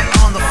drop it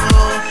on the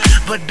floor.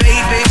 But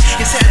baby,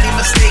 you're sadly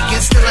mistaken.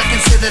 Still I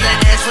consider that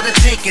ass for the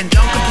taking.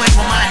 Don't complain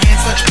when my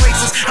hands touch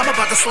braces. I'm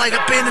about to slide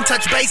up in and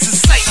touch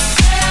bases. Say,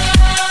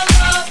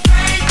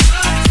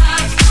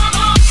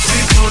 we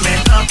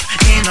pulling up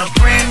in a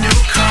brand new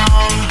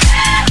car.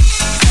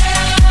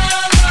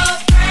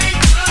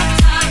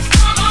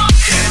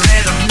 And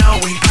let them know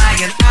we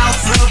buying out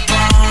the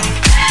bar.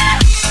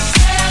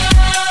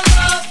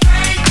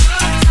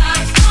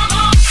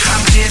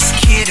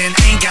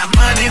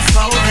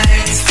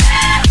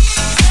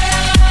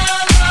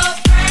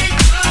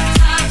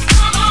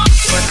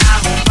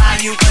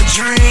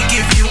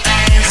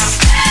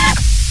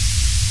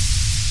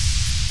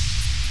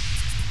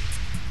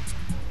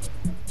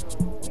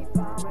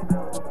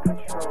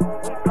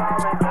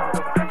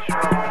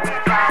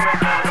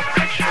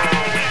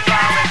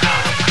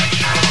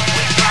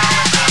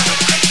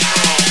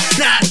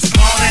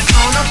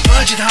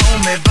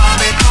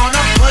 ballin' on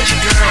a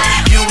budget, girl.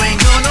 You ain't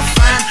gonna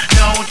find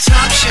no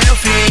top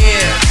shelf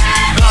here.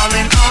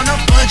 Ballin' on a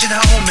budget,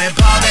 homie,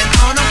 ballin'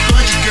 on a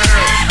budget,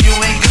 girl. You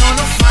ain't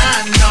gonna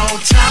find no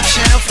top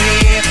shelf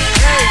here.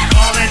 Hey,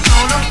 ballin'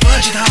 on a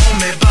budget,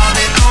 homie,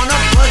 ballin' on a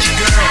budget,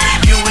 girl.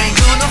 You ain't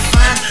gonna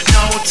find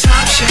no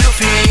top shelf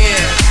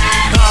here.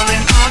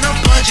 Ballin' on a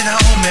budget,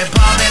 homie,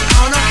 ballin'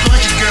 on a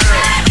budget,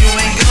 girl. You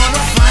ain't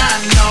gonna find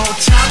no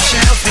top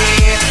shelf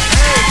here.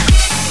 Hey.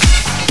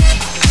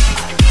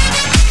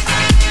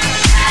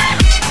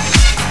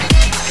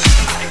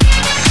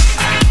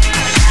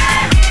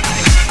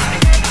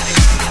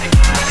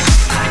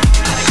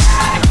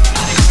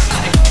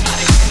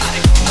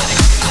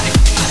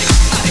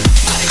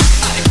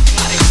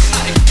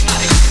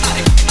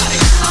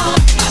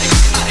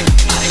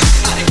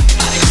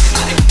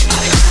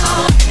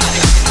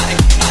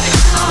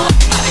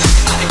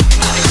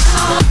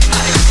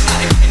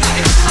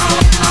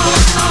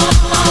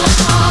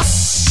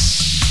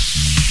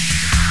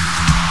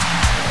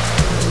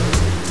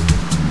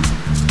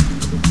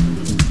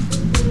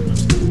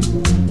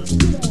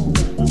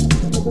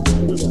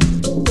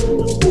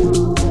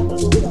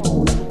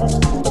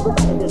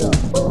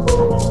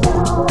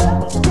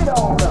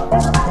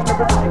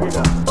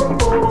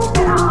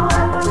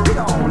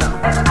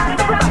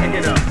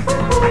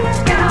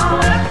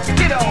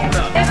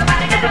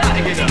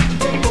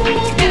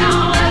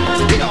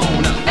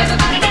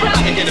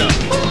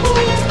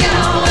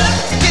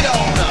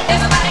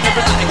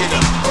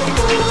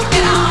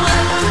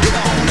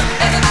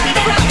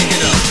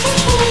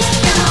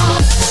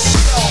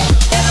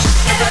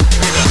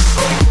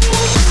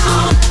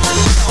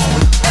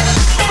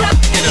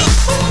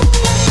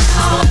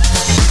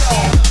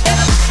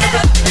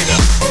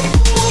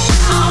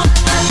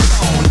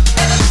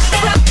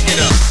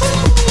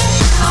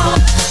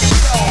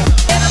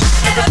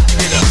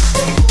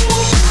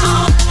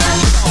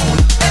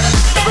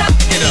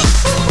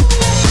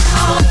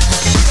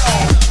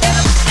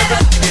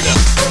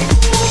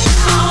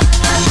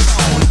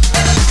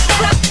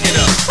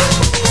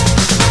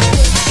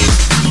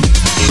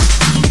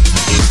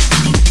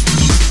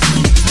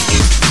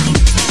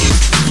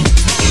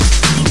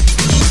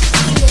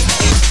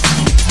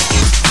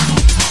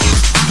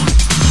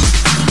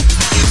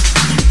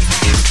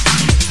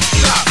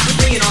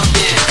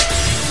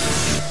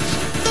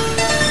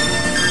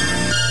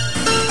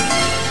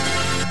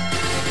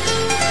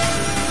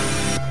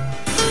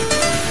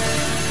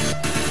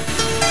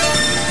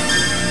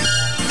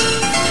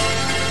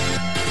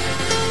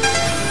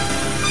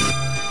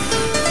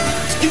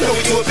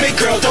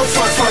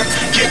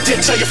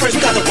 Tell your friends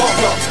we got the bump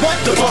bump. What?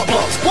 The bump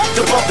bump. What?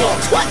 The bump bump.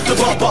 What? The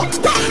bump bump.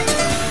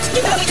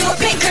 You know we do it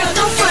big, girl,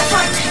 don't front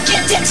front.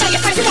 Get it, tell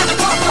your friends we got the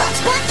bump bump.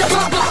 What? The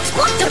bump bump.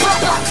 What? The bump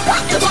bump.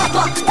 What? The bump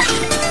bump.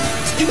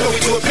 You know we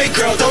do it big,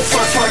 girl, don't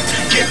front front.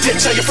 Get it,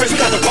 tell your friends we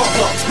got the bump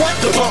bump. What?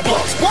 The bump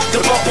bump. What? The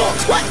bump bump.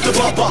 What? The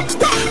bump bump.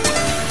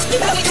 You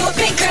know we do it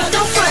big, girl,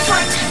 don't front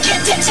front.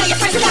 Get it, tell your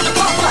friends we got the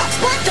bump bump.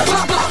 What? The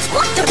bump bump.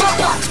 What? The bump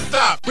bump.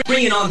 Stop.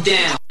 Bring it on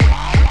down.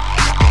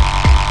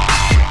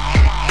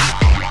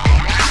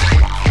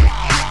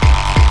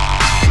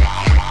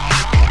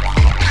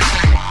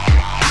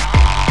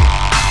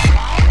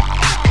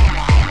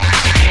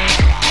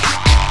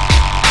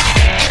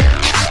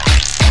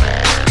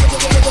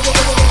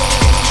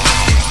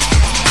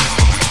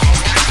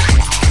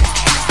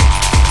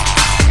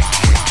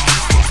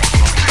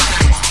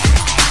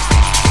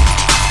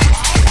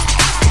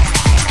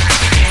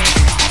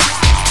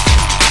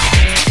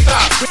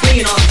 Bring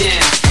it on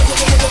down.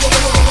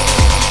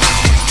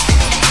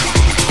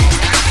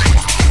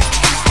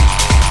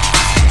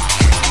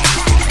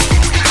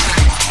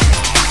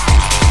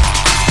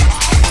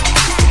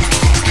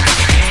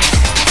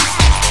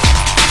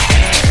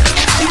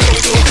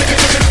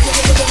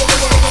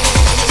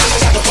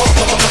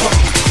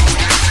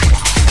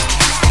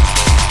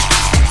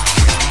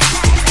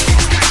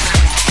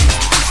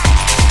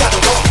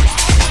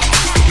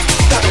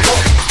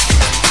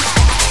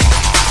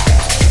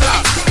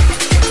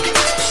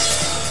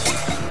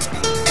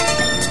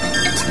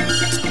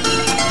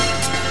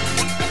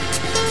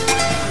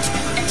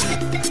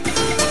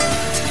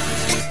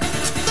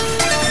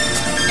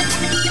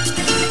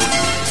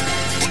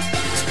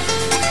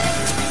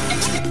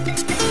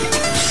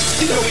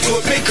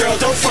 Girl,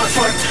 don't front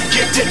front.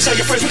 Get it, tell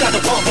your friends we got the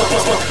bump bump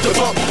bump. The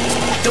bump,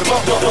 the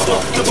bump bump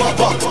bump, the bump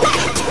bump.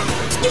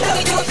 You know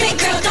we do it big,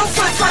 girl, don't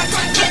front front.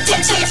 Get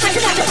it, tell your friends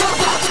we got the bump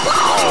bump.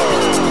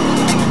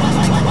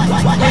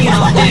 Bring it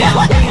on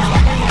down.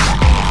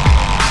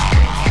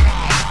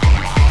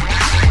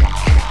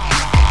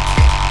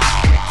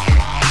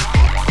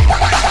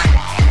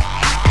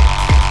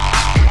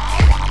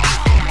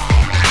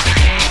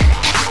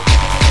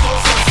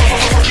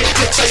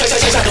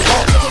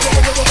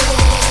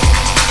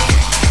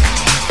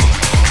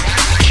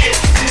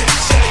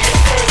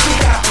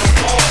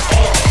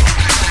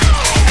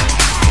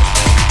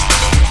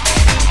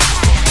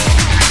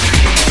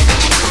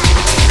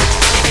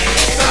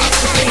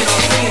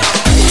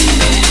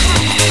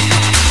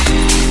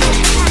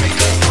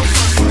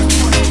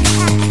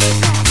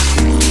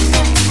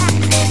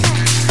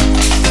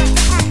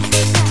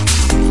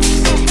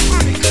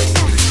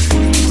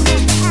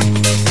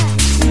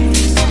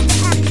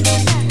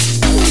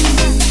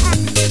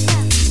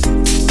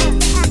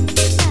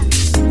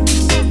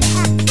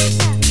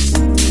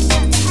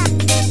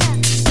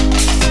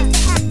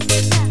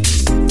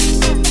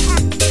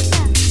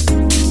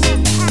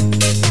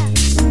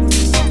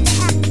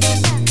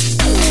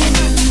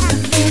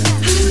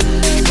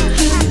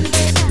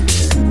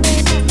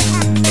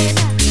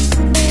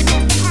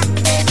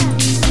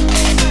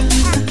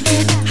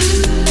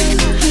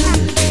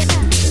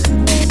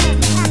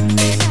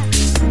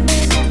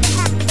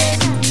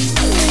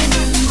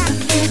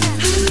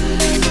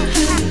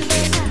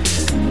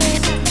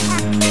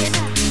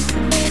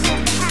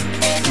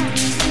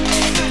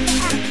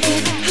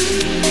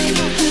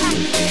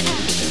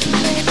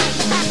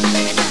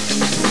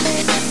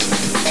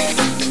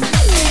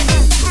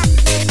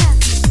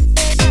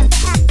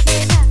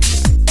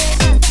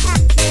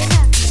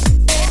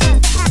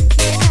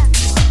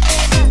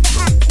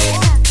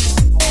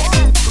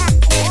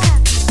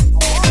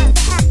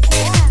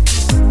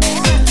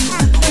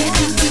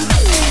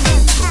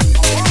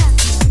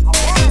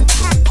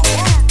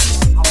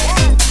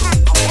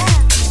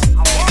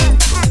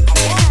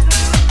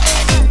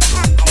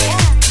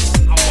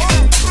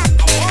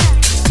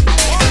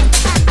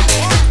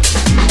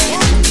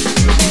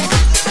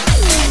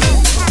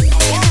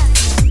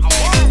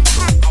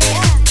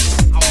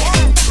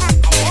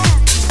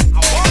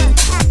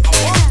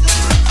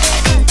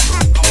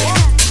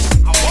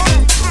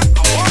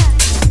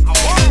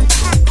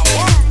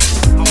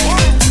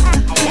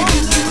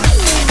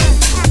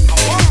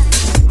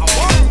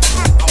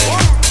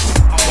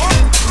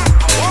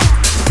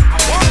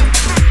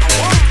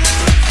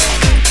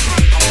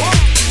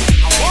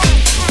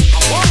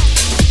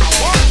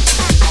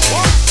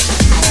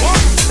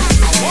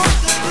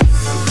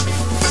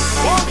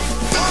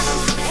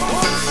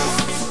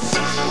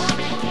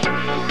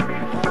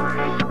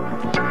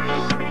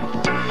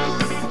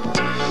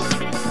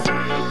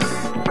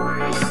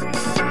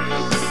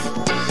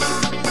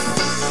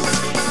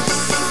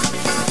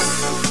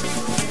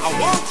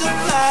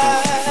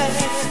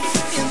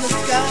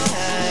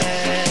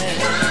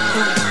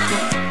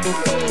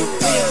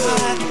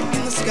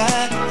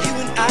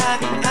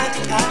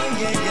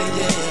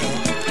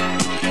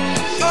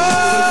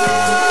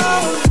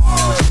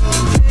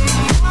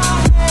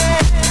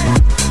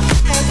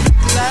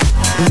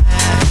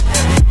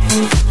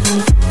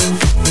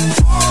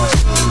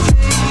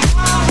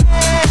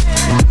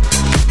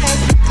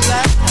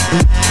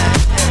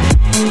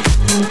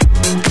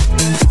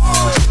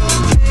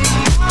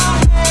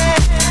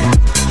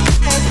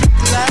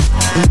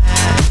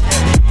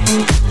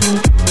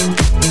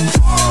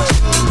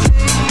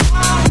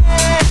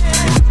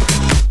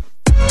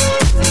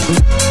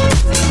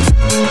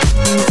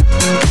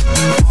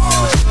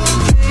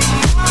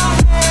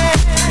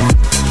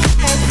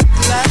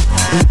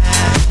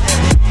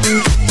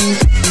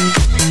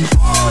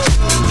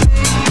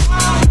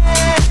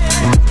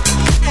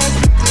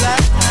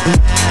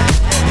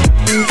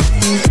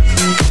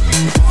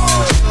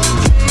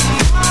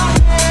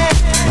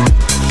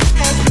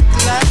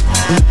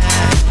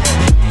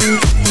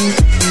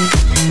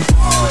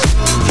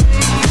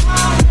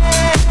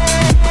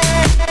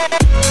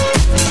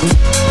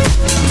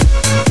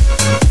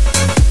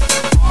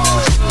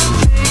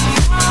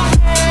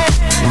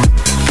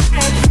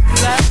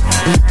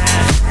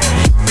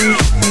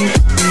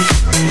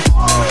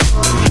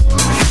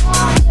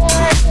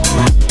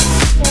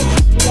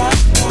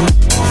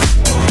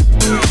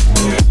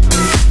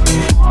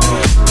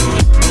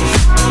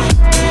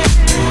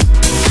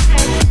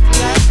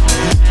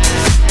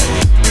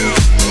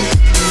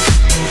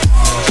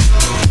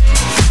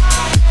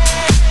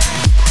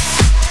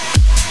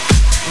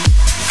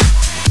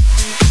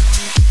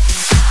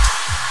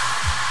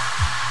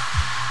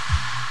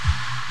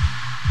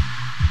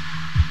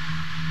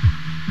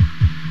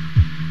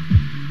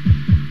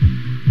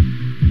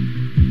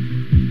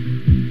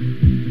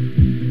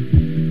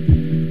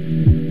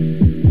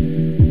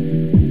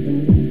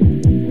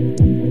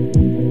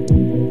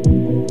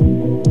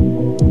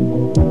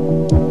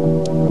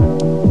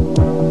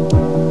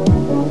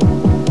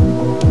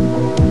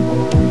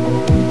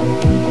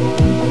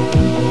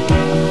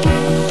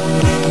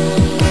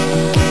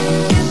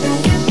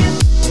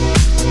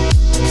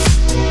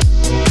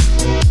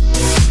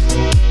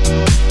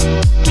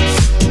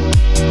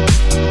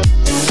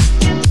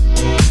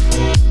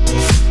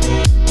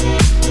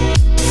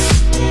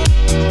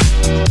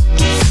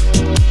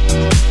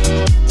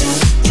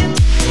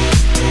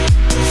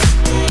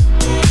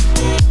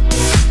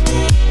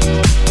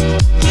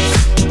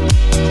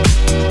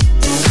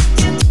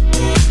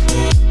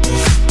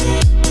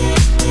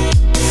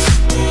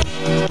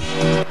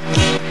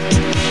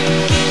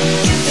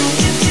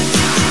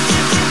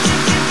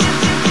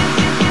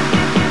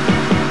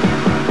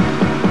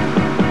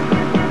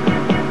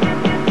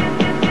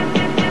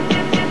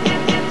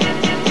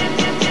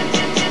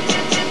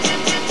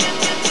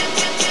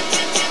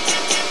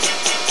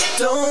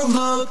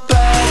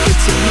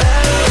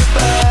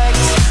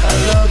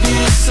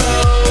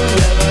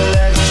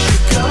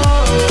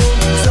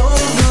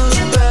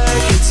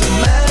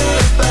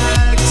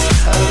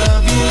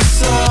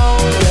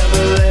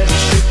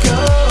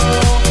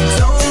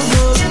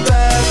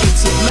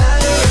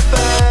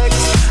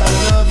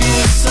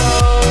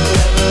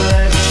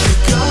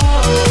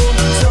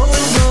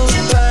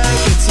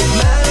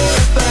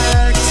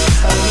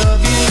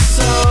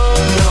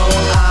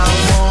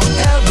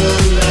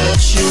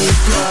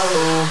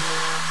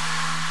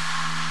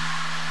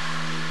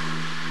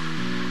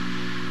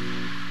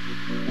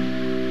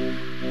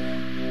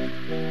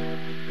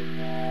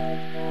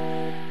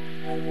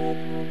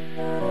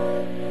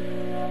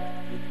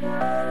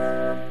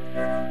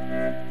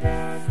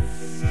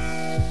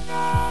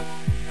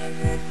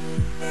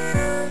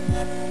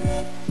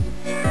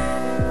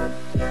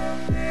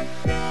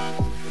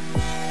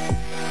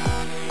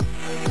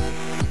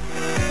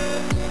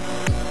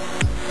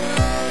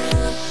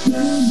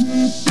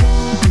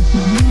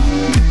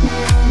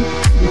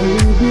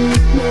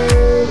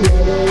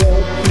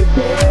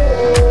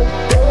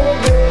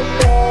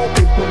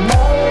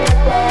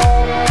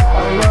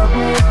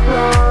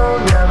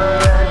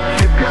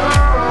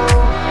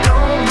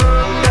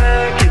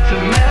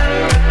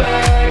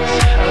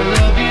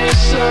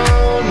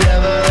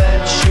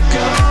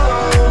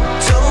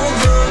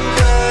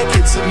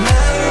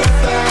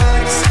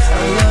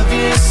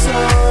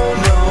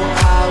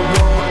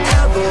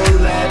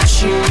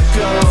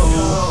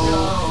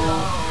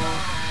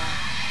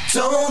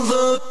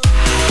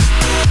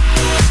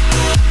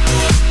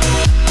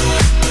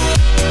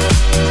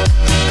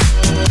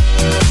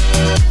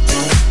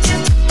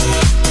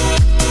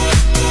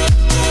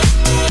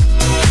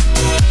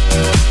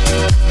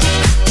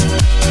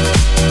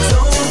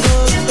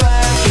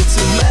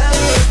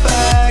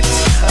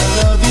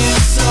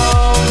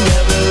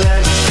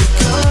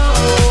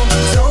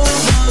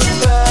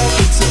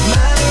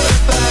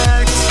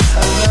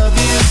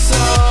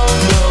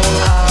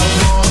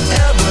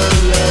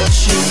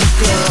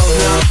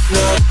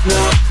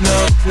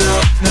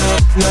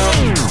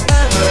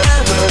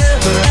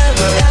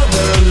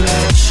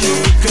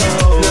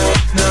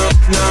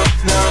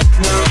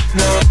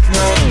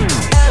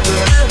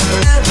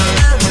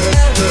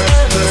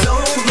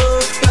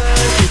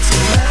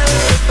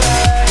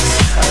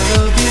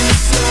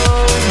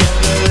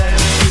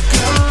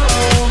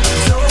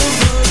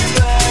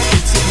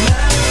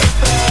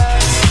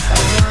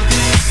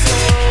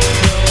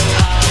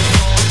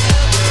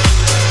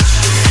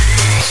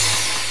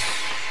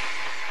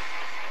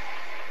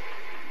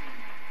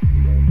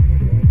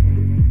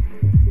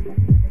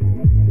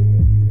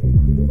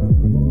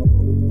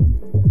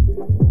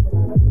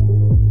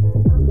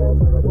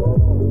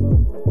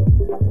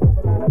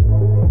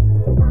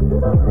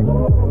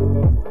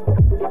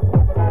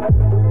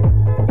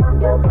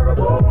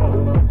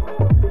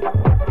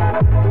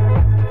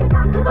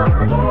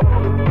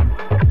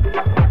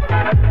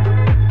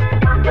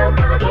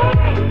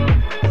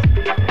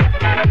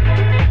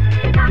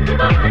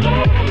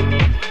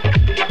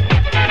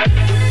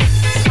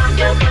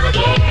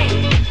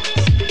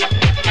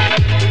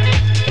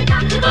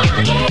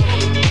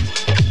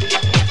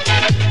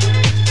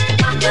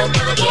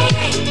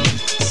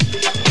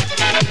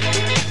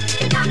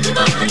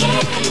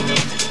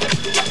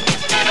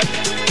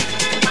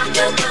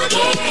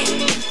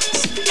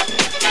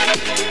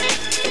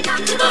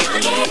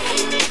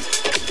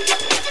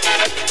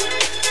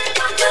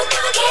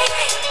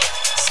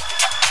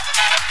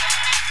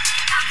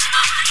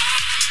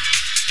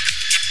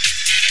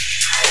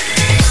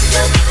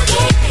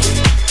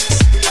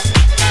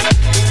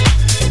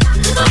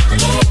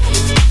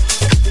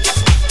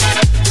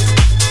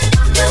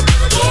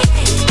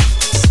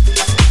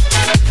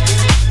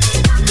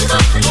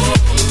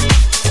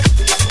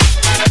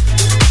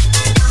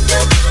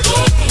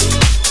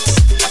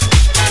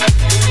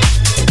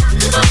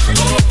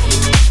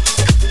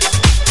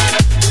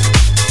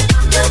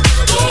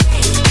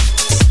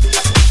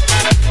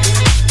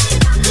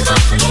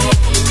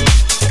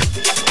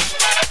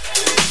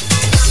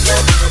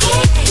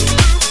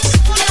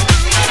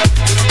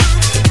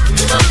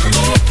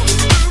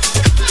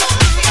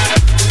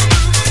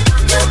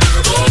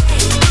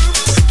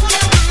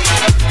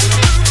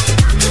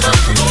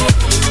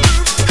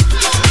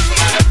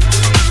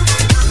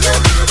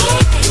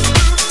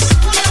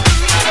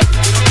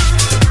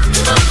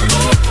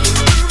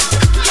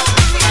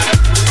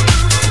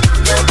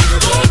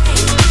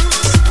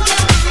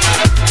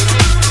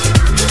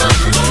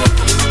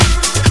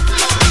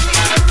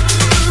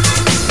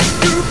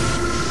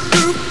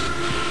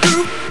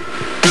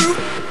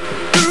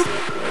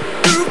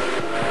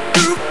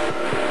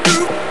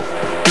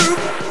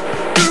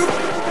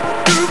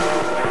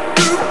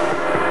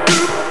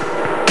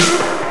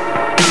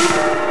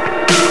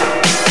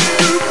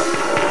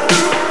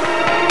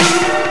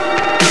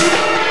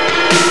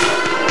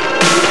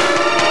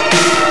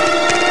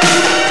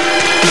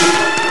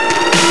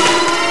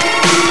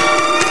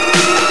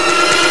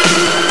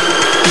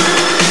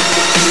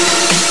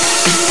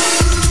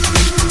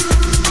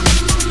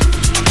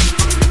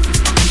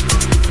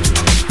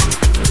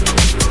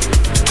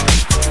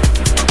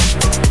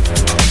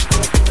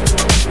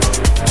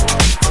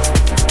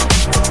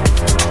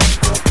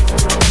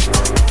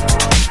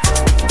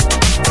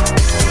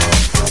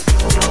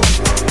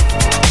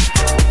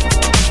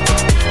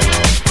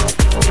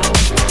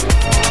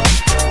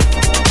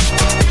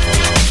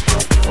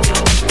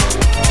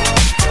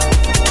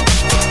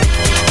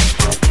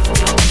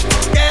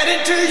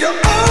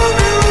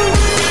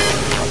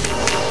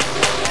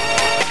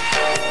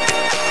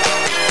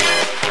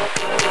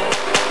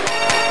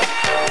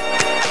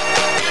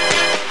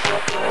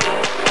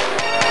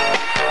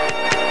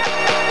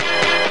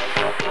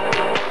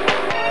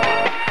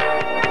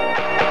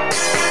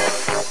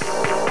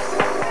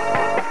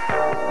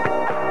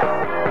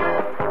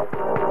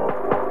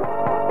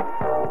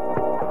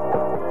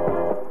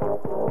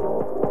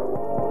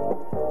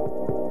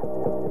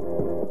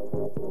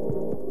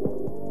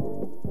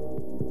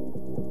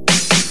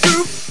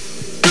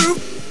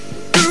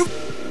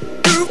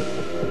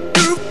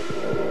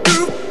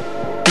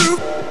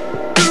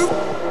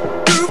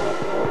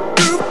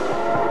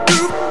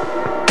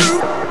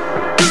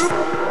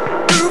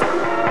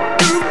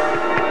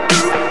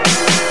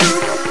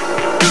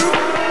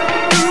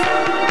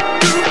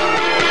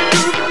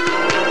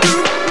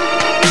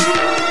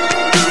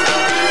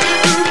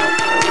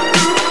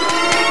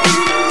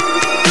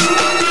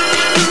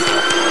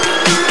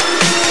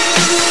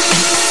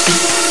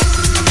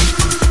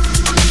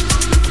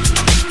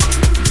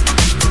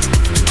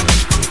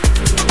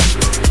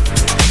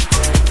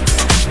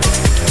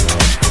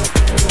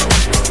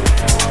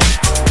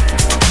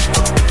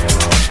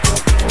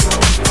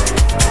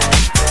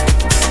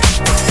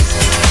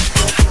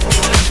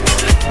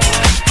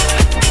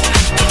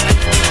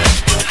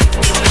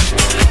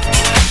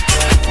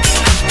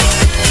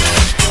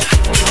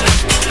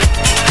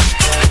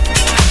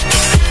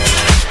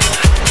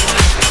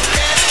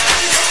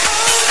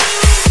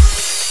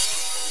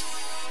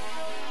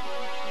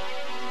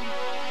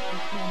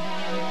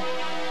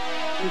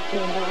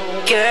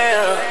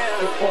 Girl,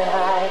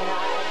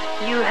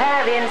 you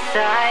have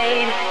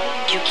inside,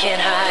 you can't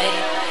hide,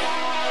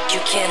 you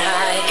can't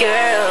hide.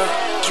 Girl,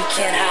 you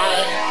can't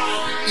hide,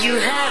 you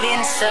have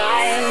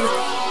inside,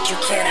 you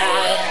can't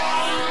hide,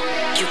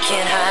 you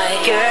can't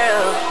hide.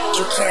 Girl,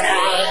 you can't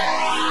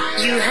hide,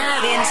 you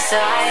have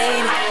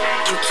inside,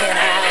 you can't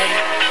hide.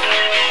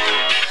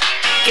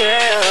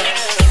 Girl,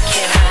 you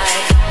can't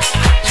hide,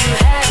 you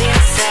have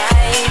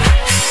inside,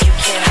 you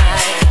can't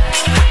hide,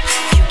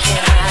 you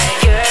can't hide.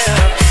 Girl,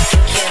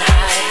 you can't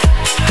hide,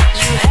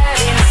 you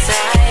have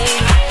inside,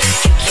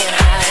 you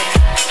can't hide, you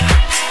can't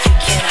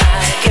hide.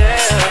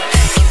 Girl,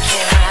 you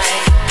can't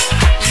hide,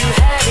 you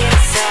have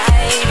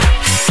inside,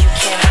 you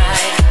can't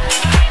hide,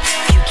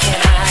 you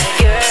can't hide.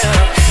 Girl,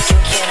 you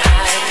can't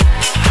hide,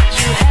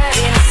 you have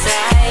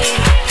inside,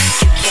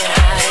 you can't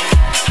hide,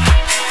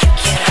 you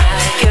can't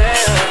hide.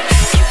 Girl,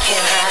 you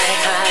can't hide,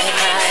 hide,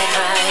 hide.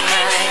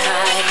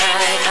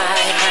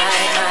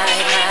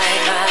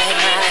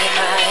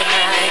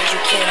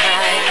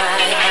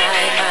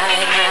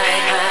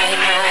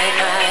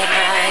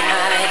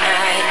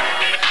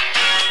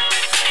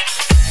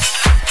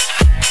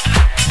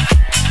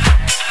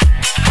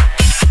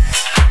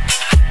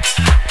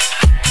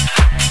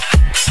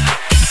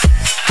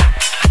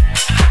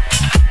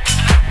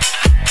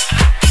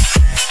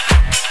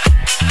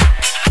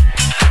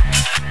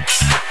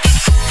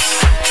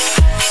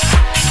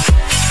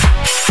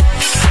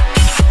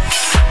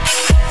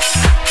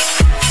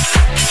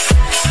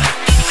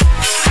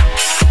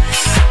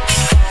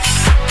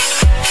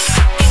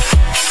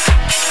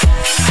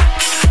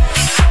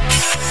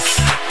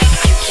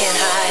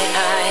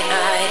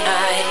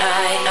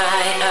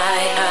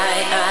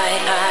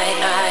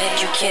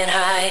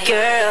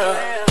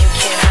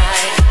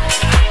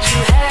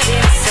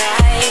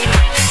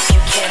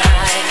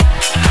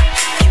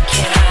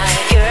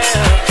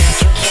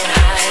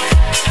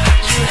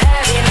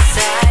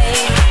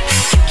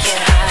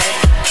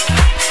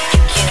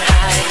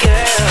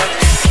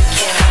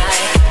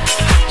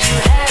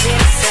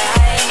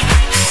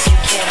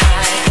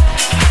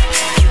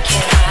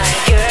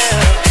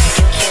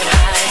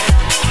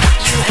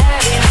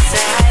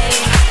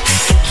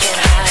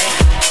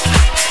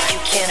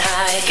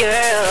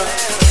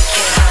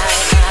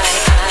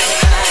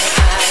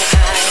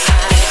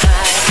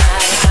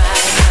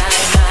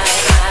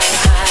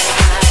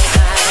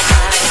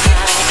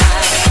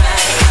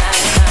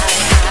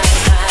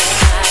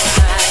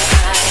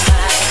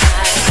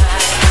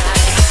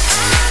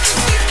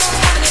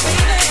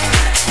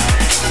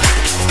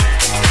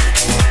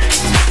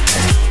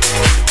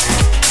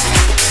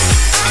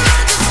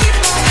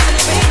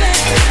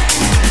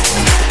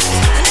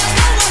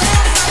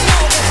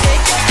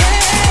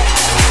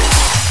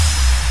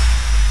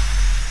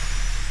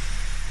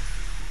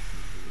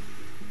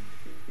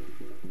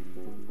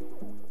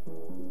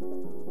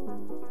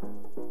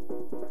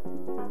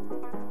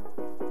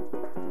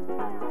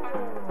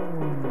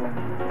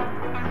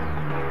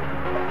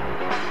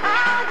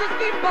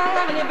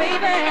 loving you,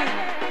 baby.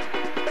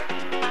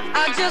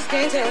 I just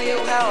can't tell you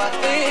how I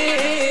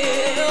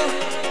feel.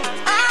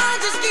 I'll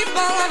just keep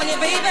on loving you,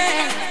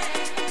 baby.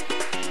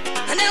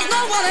 And there's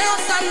no one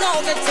else I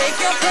know can take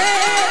your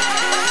place.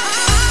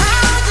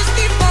 I'll just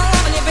keep on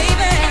loving you,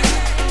 baby.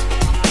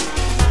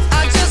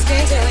 I just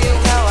can't tell you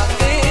how I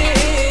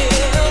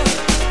feel.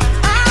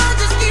 I'll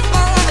just keep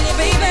on loving you,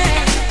 baby.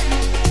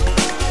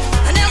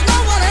 And there's no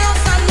one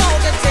else I know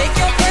can take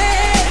your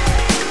place.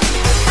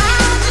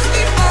 I'll just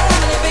keep on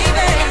loving you,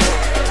 baby.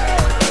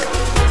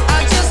 I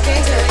just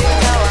can't tell you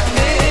how I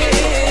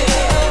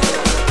feel.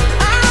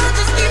 I'll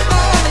just keep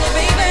on loving you,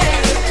 baby.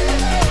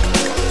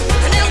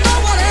 And there's no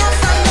one else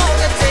I know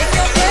can take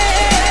your place.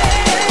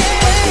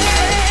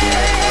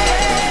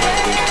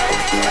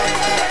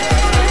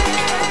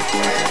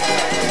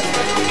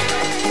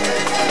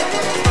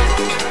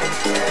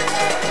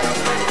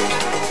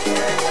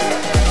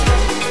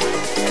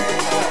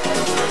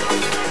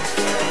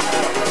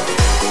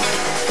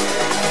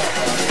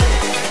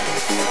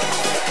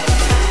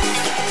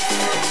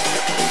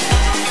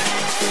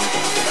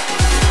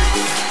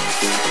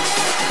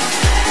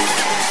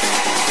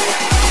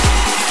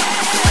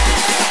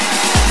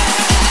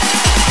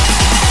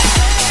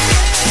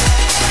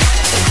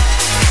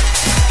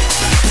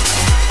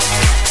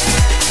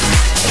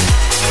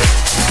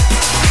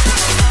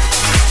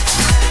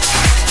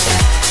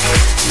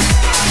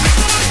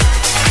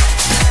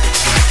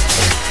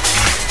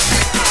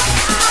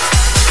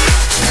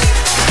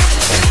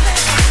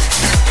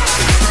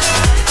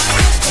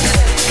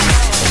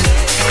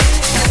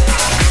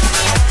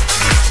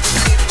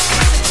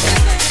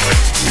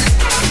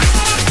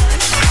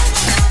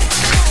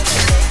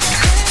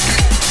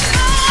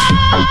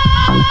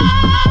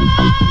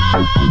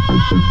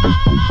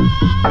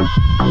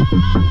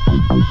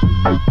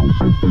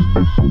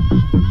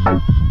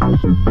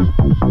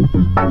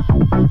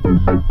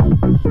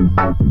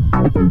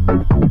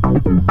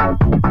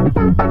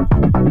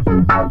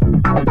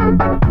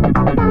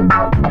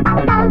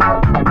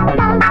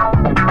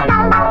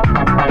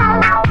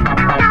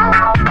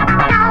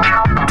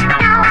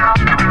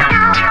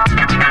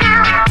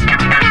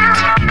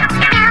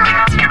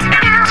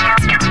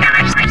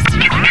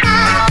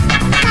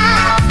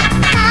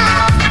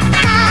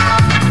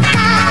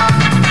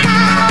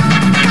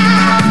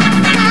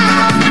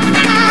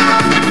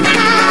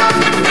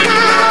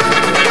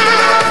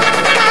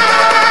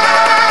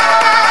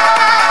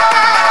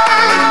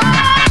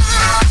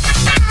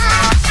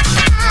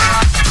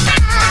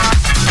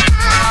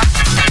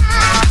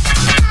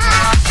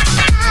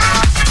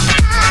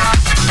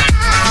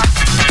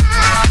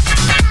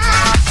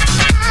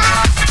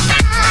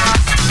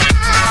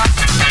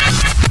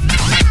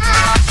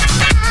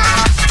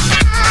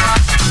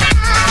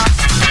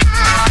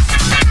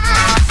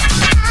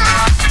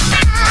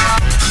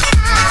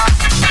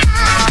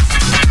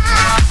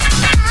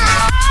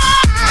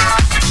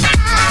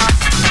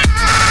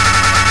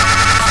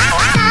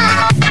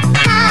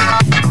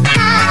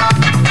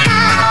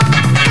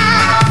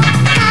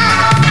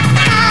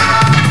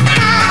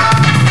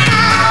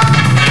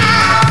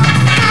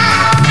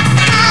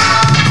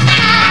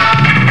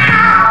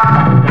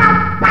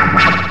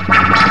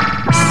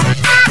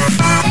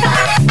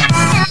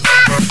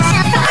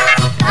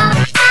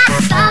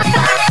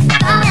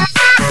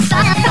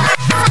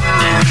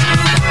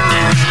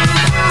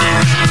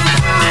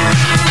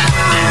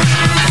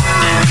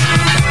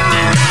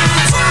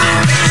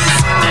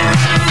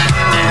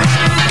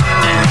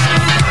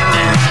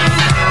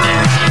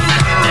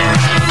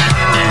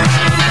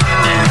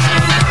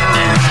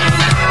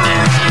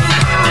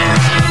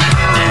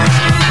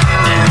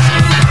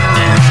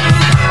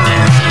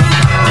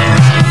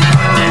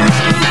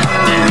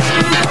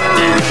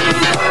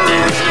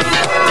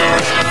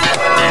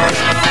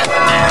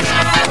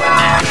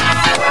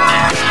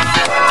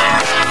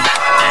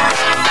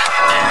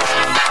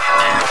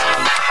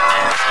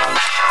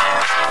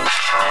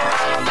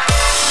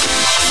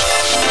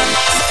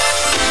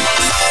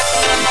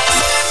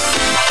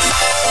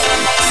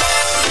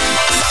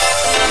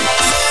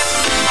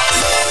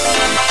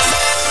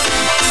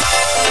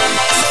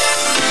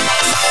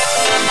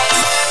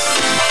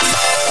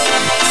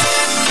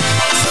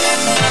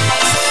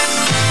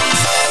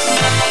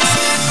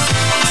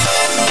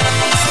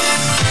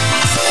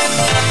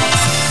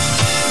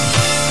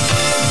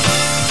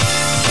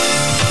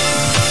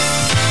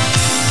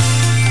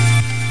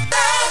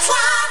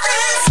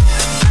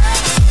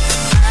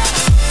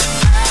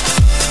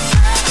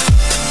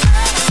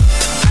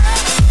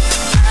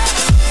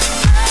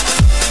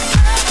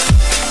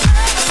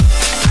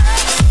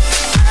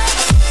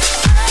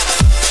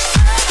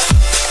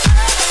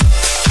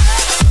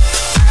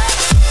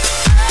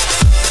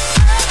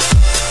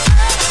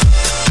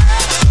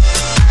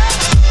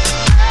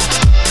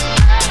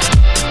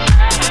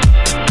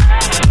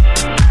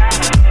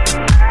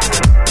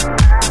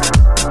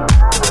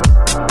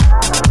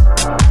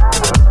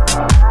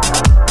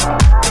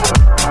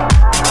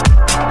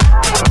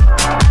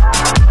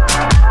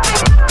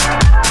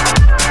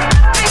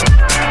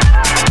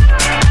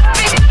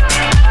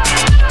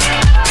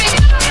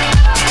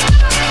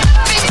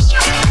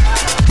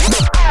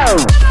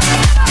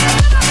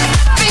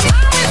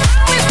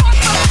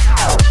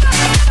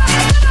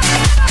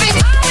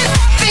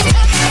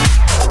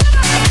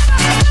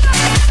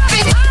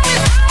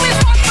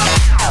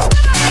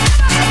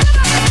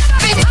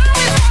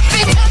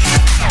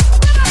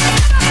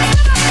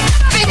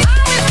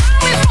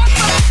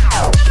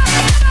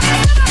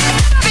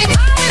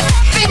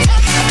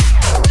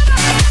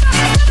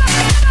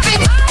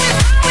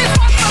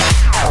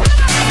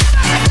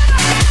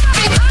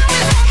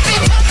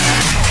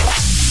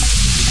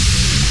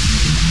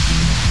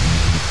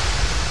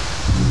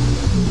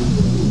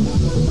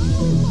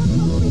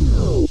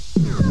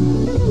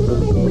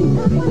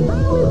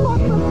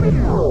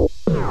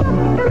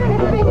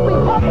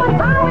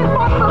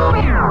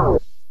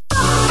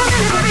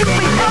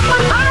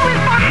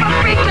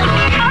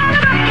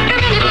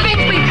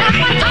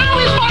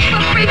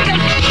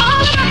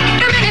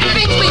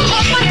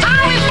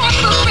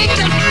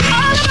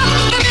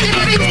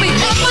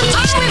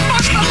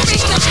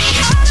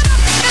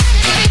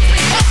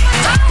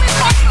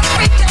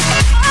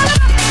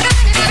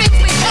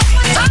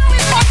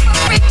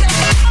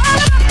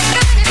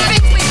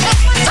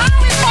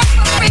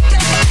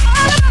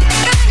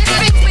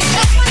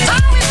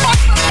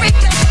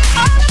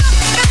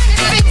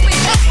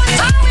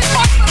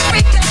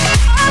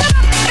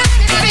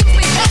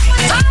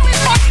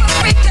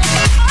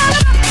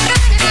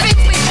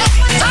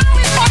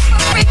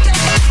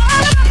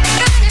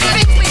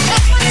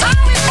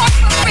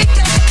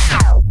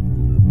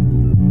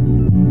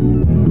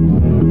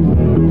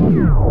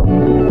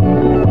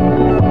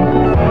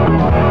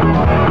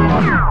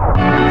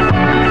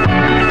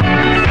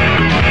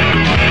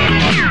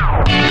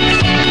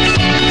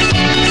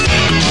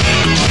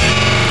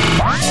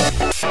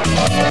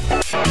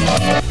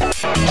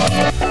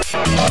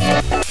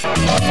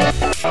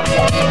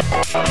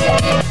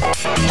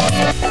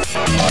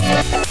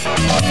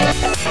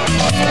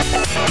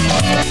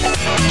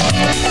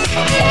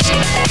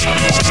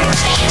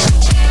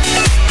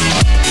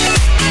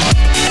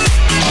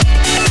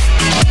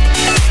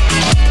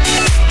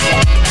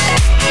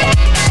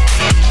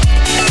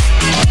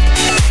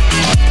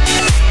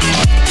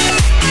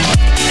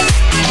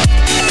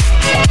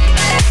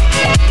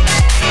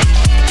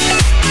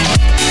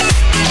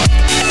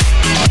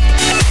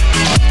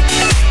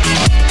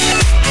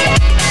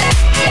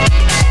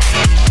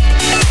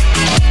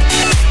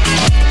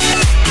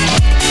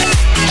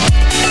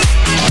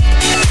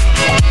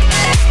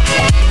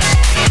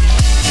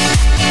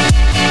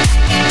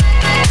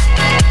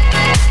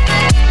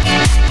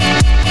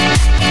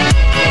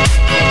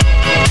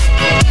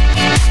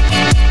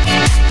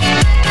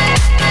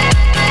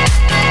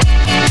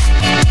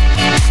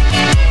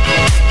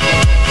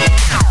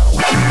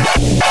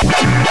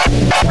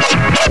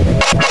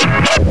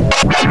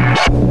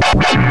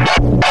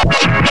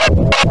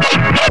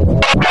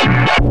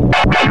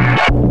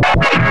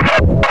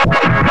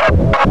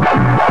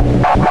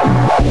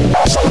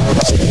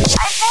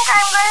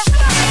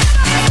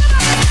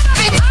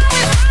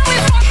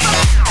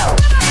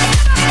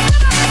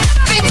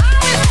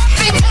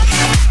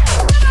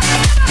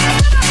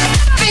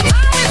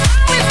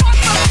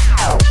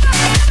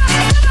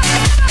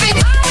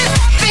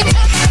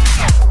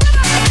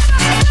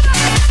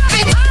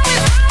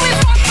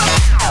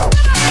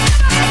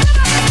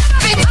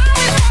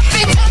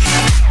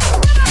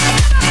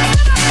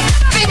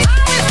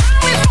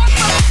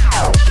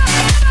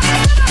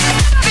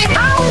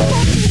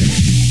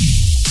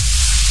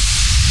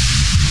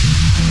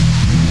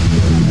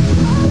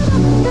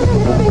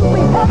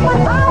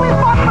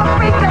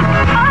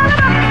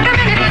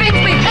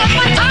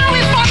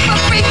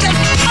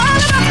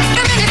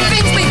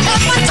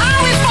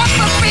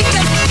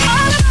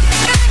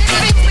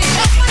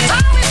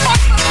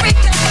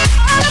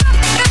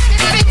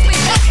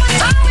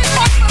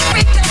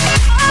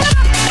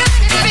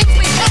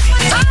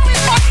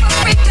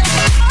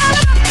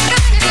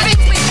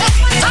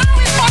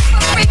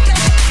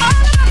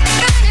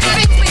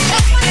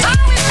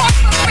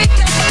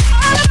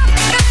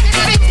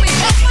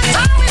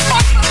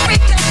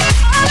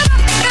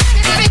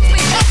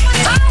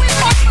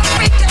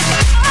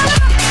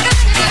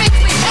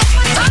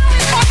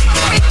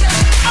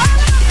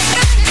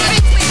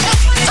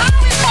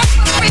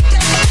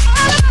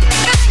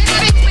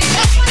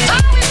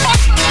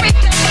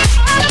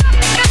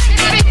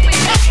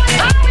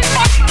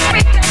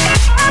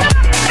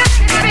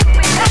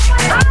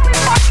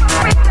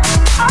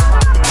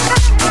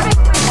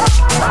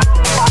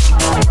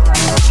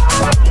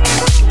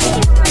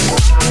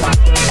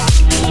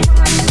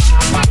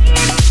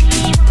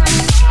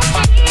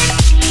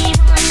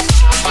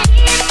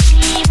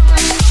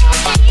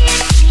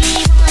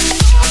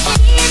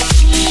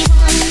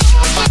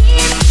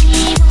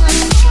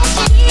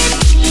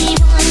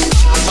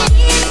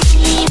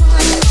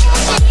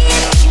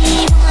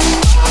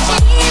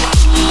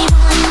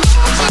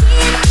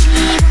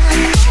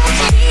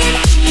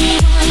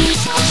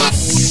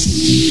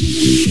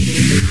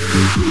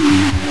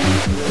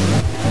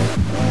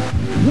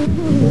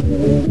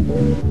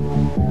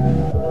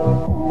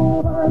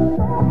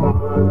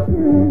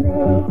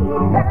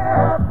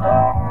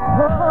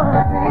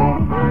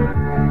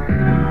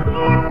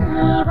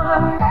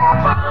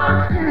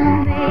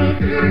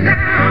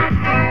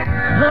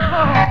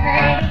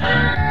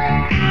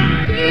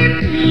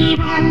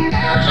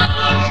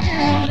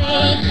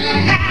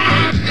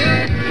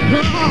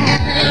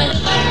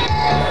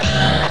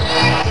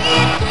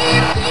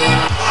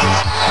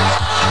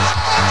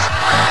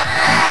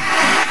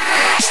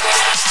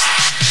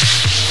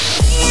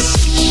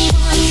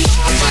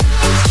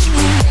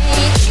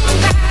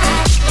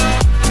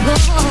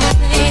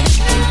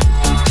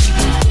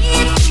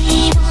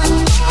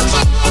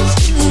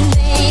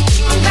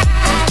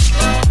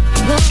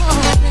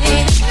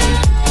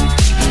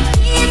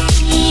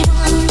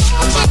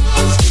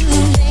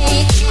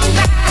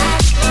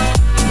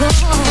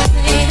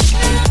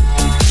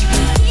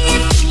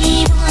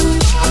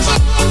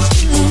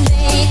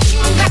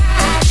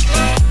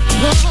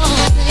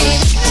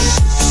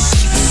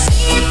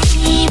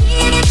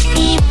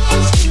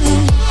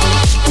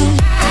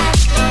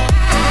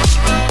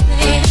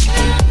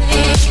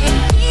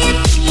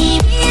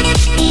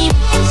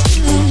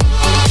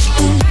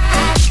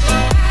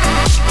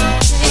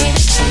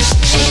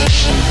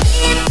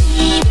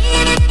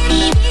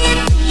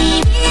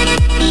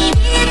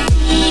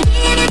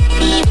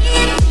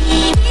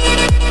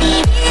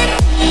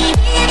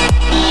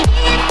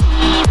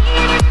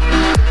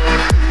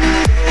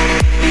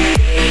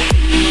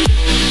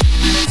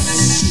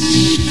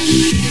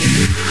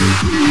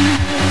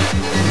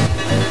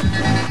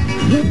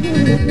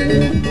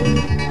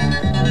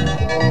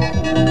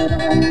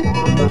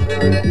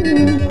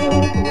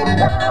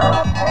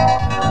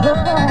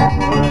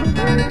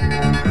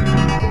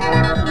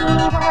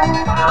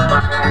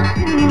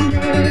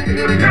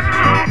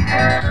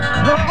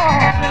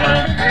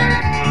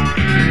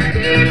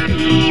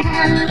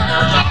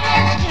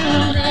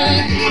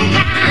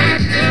 Even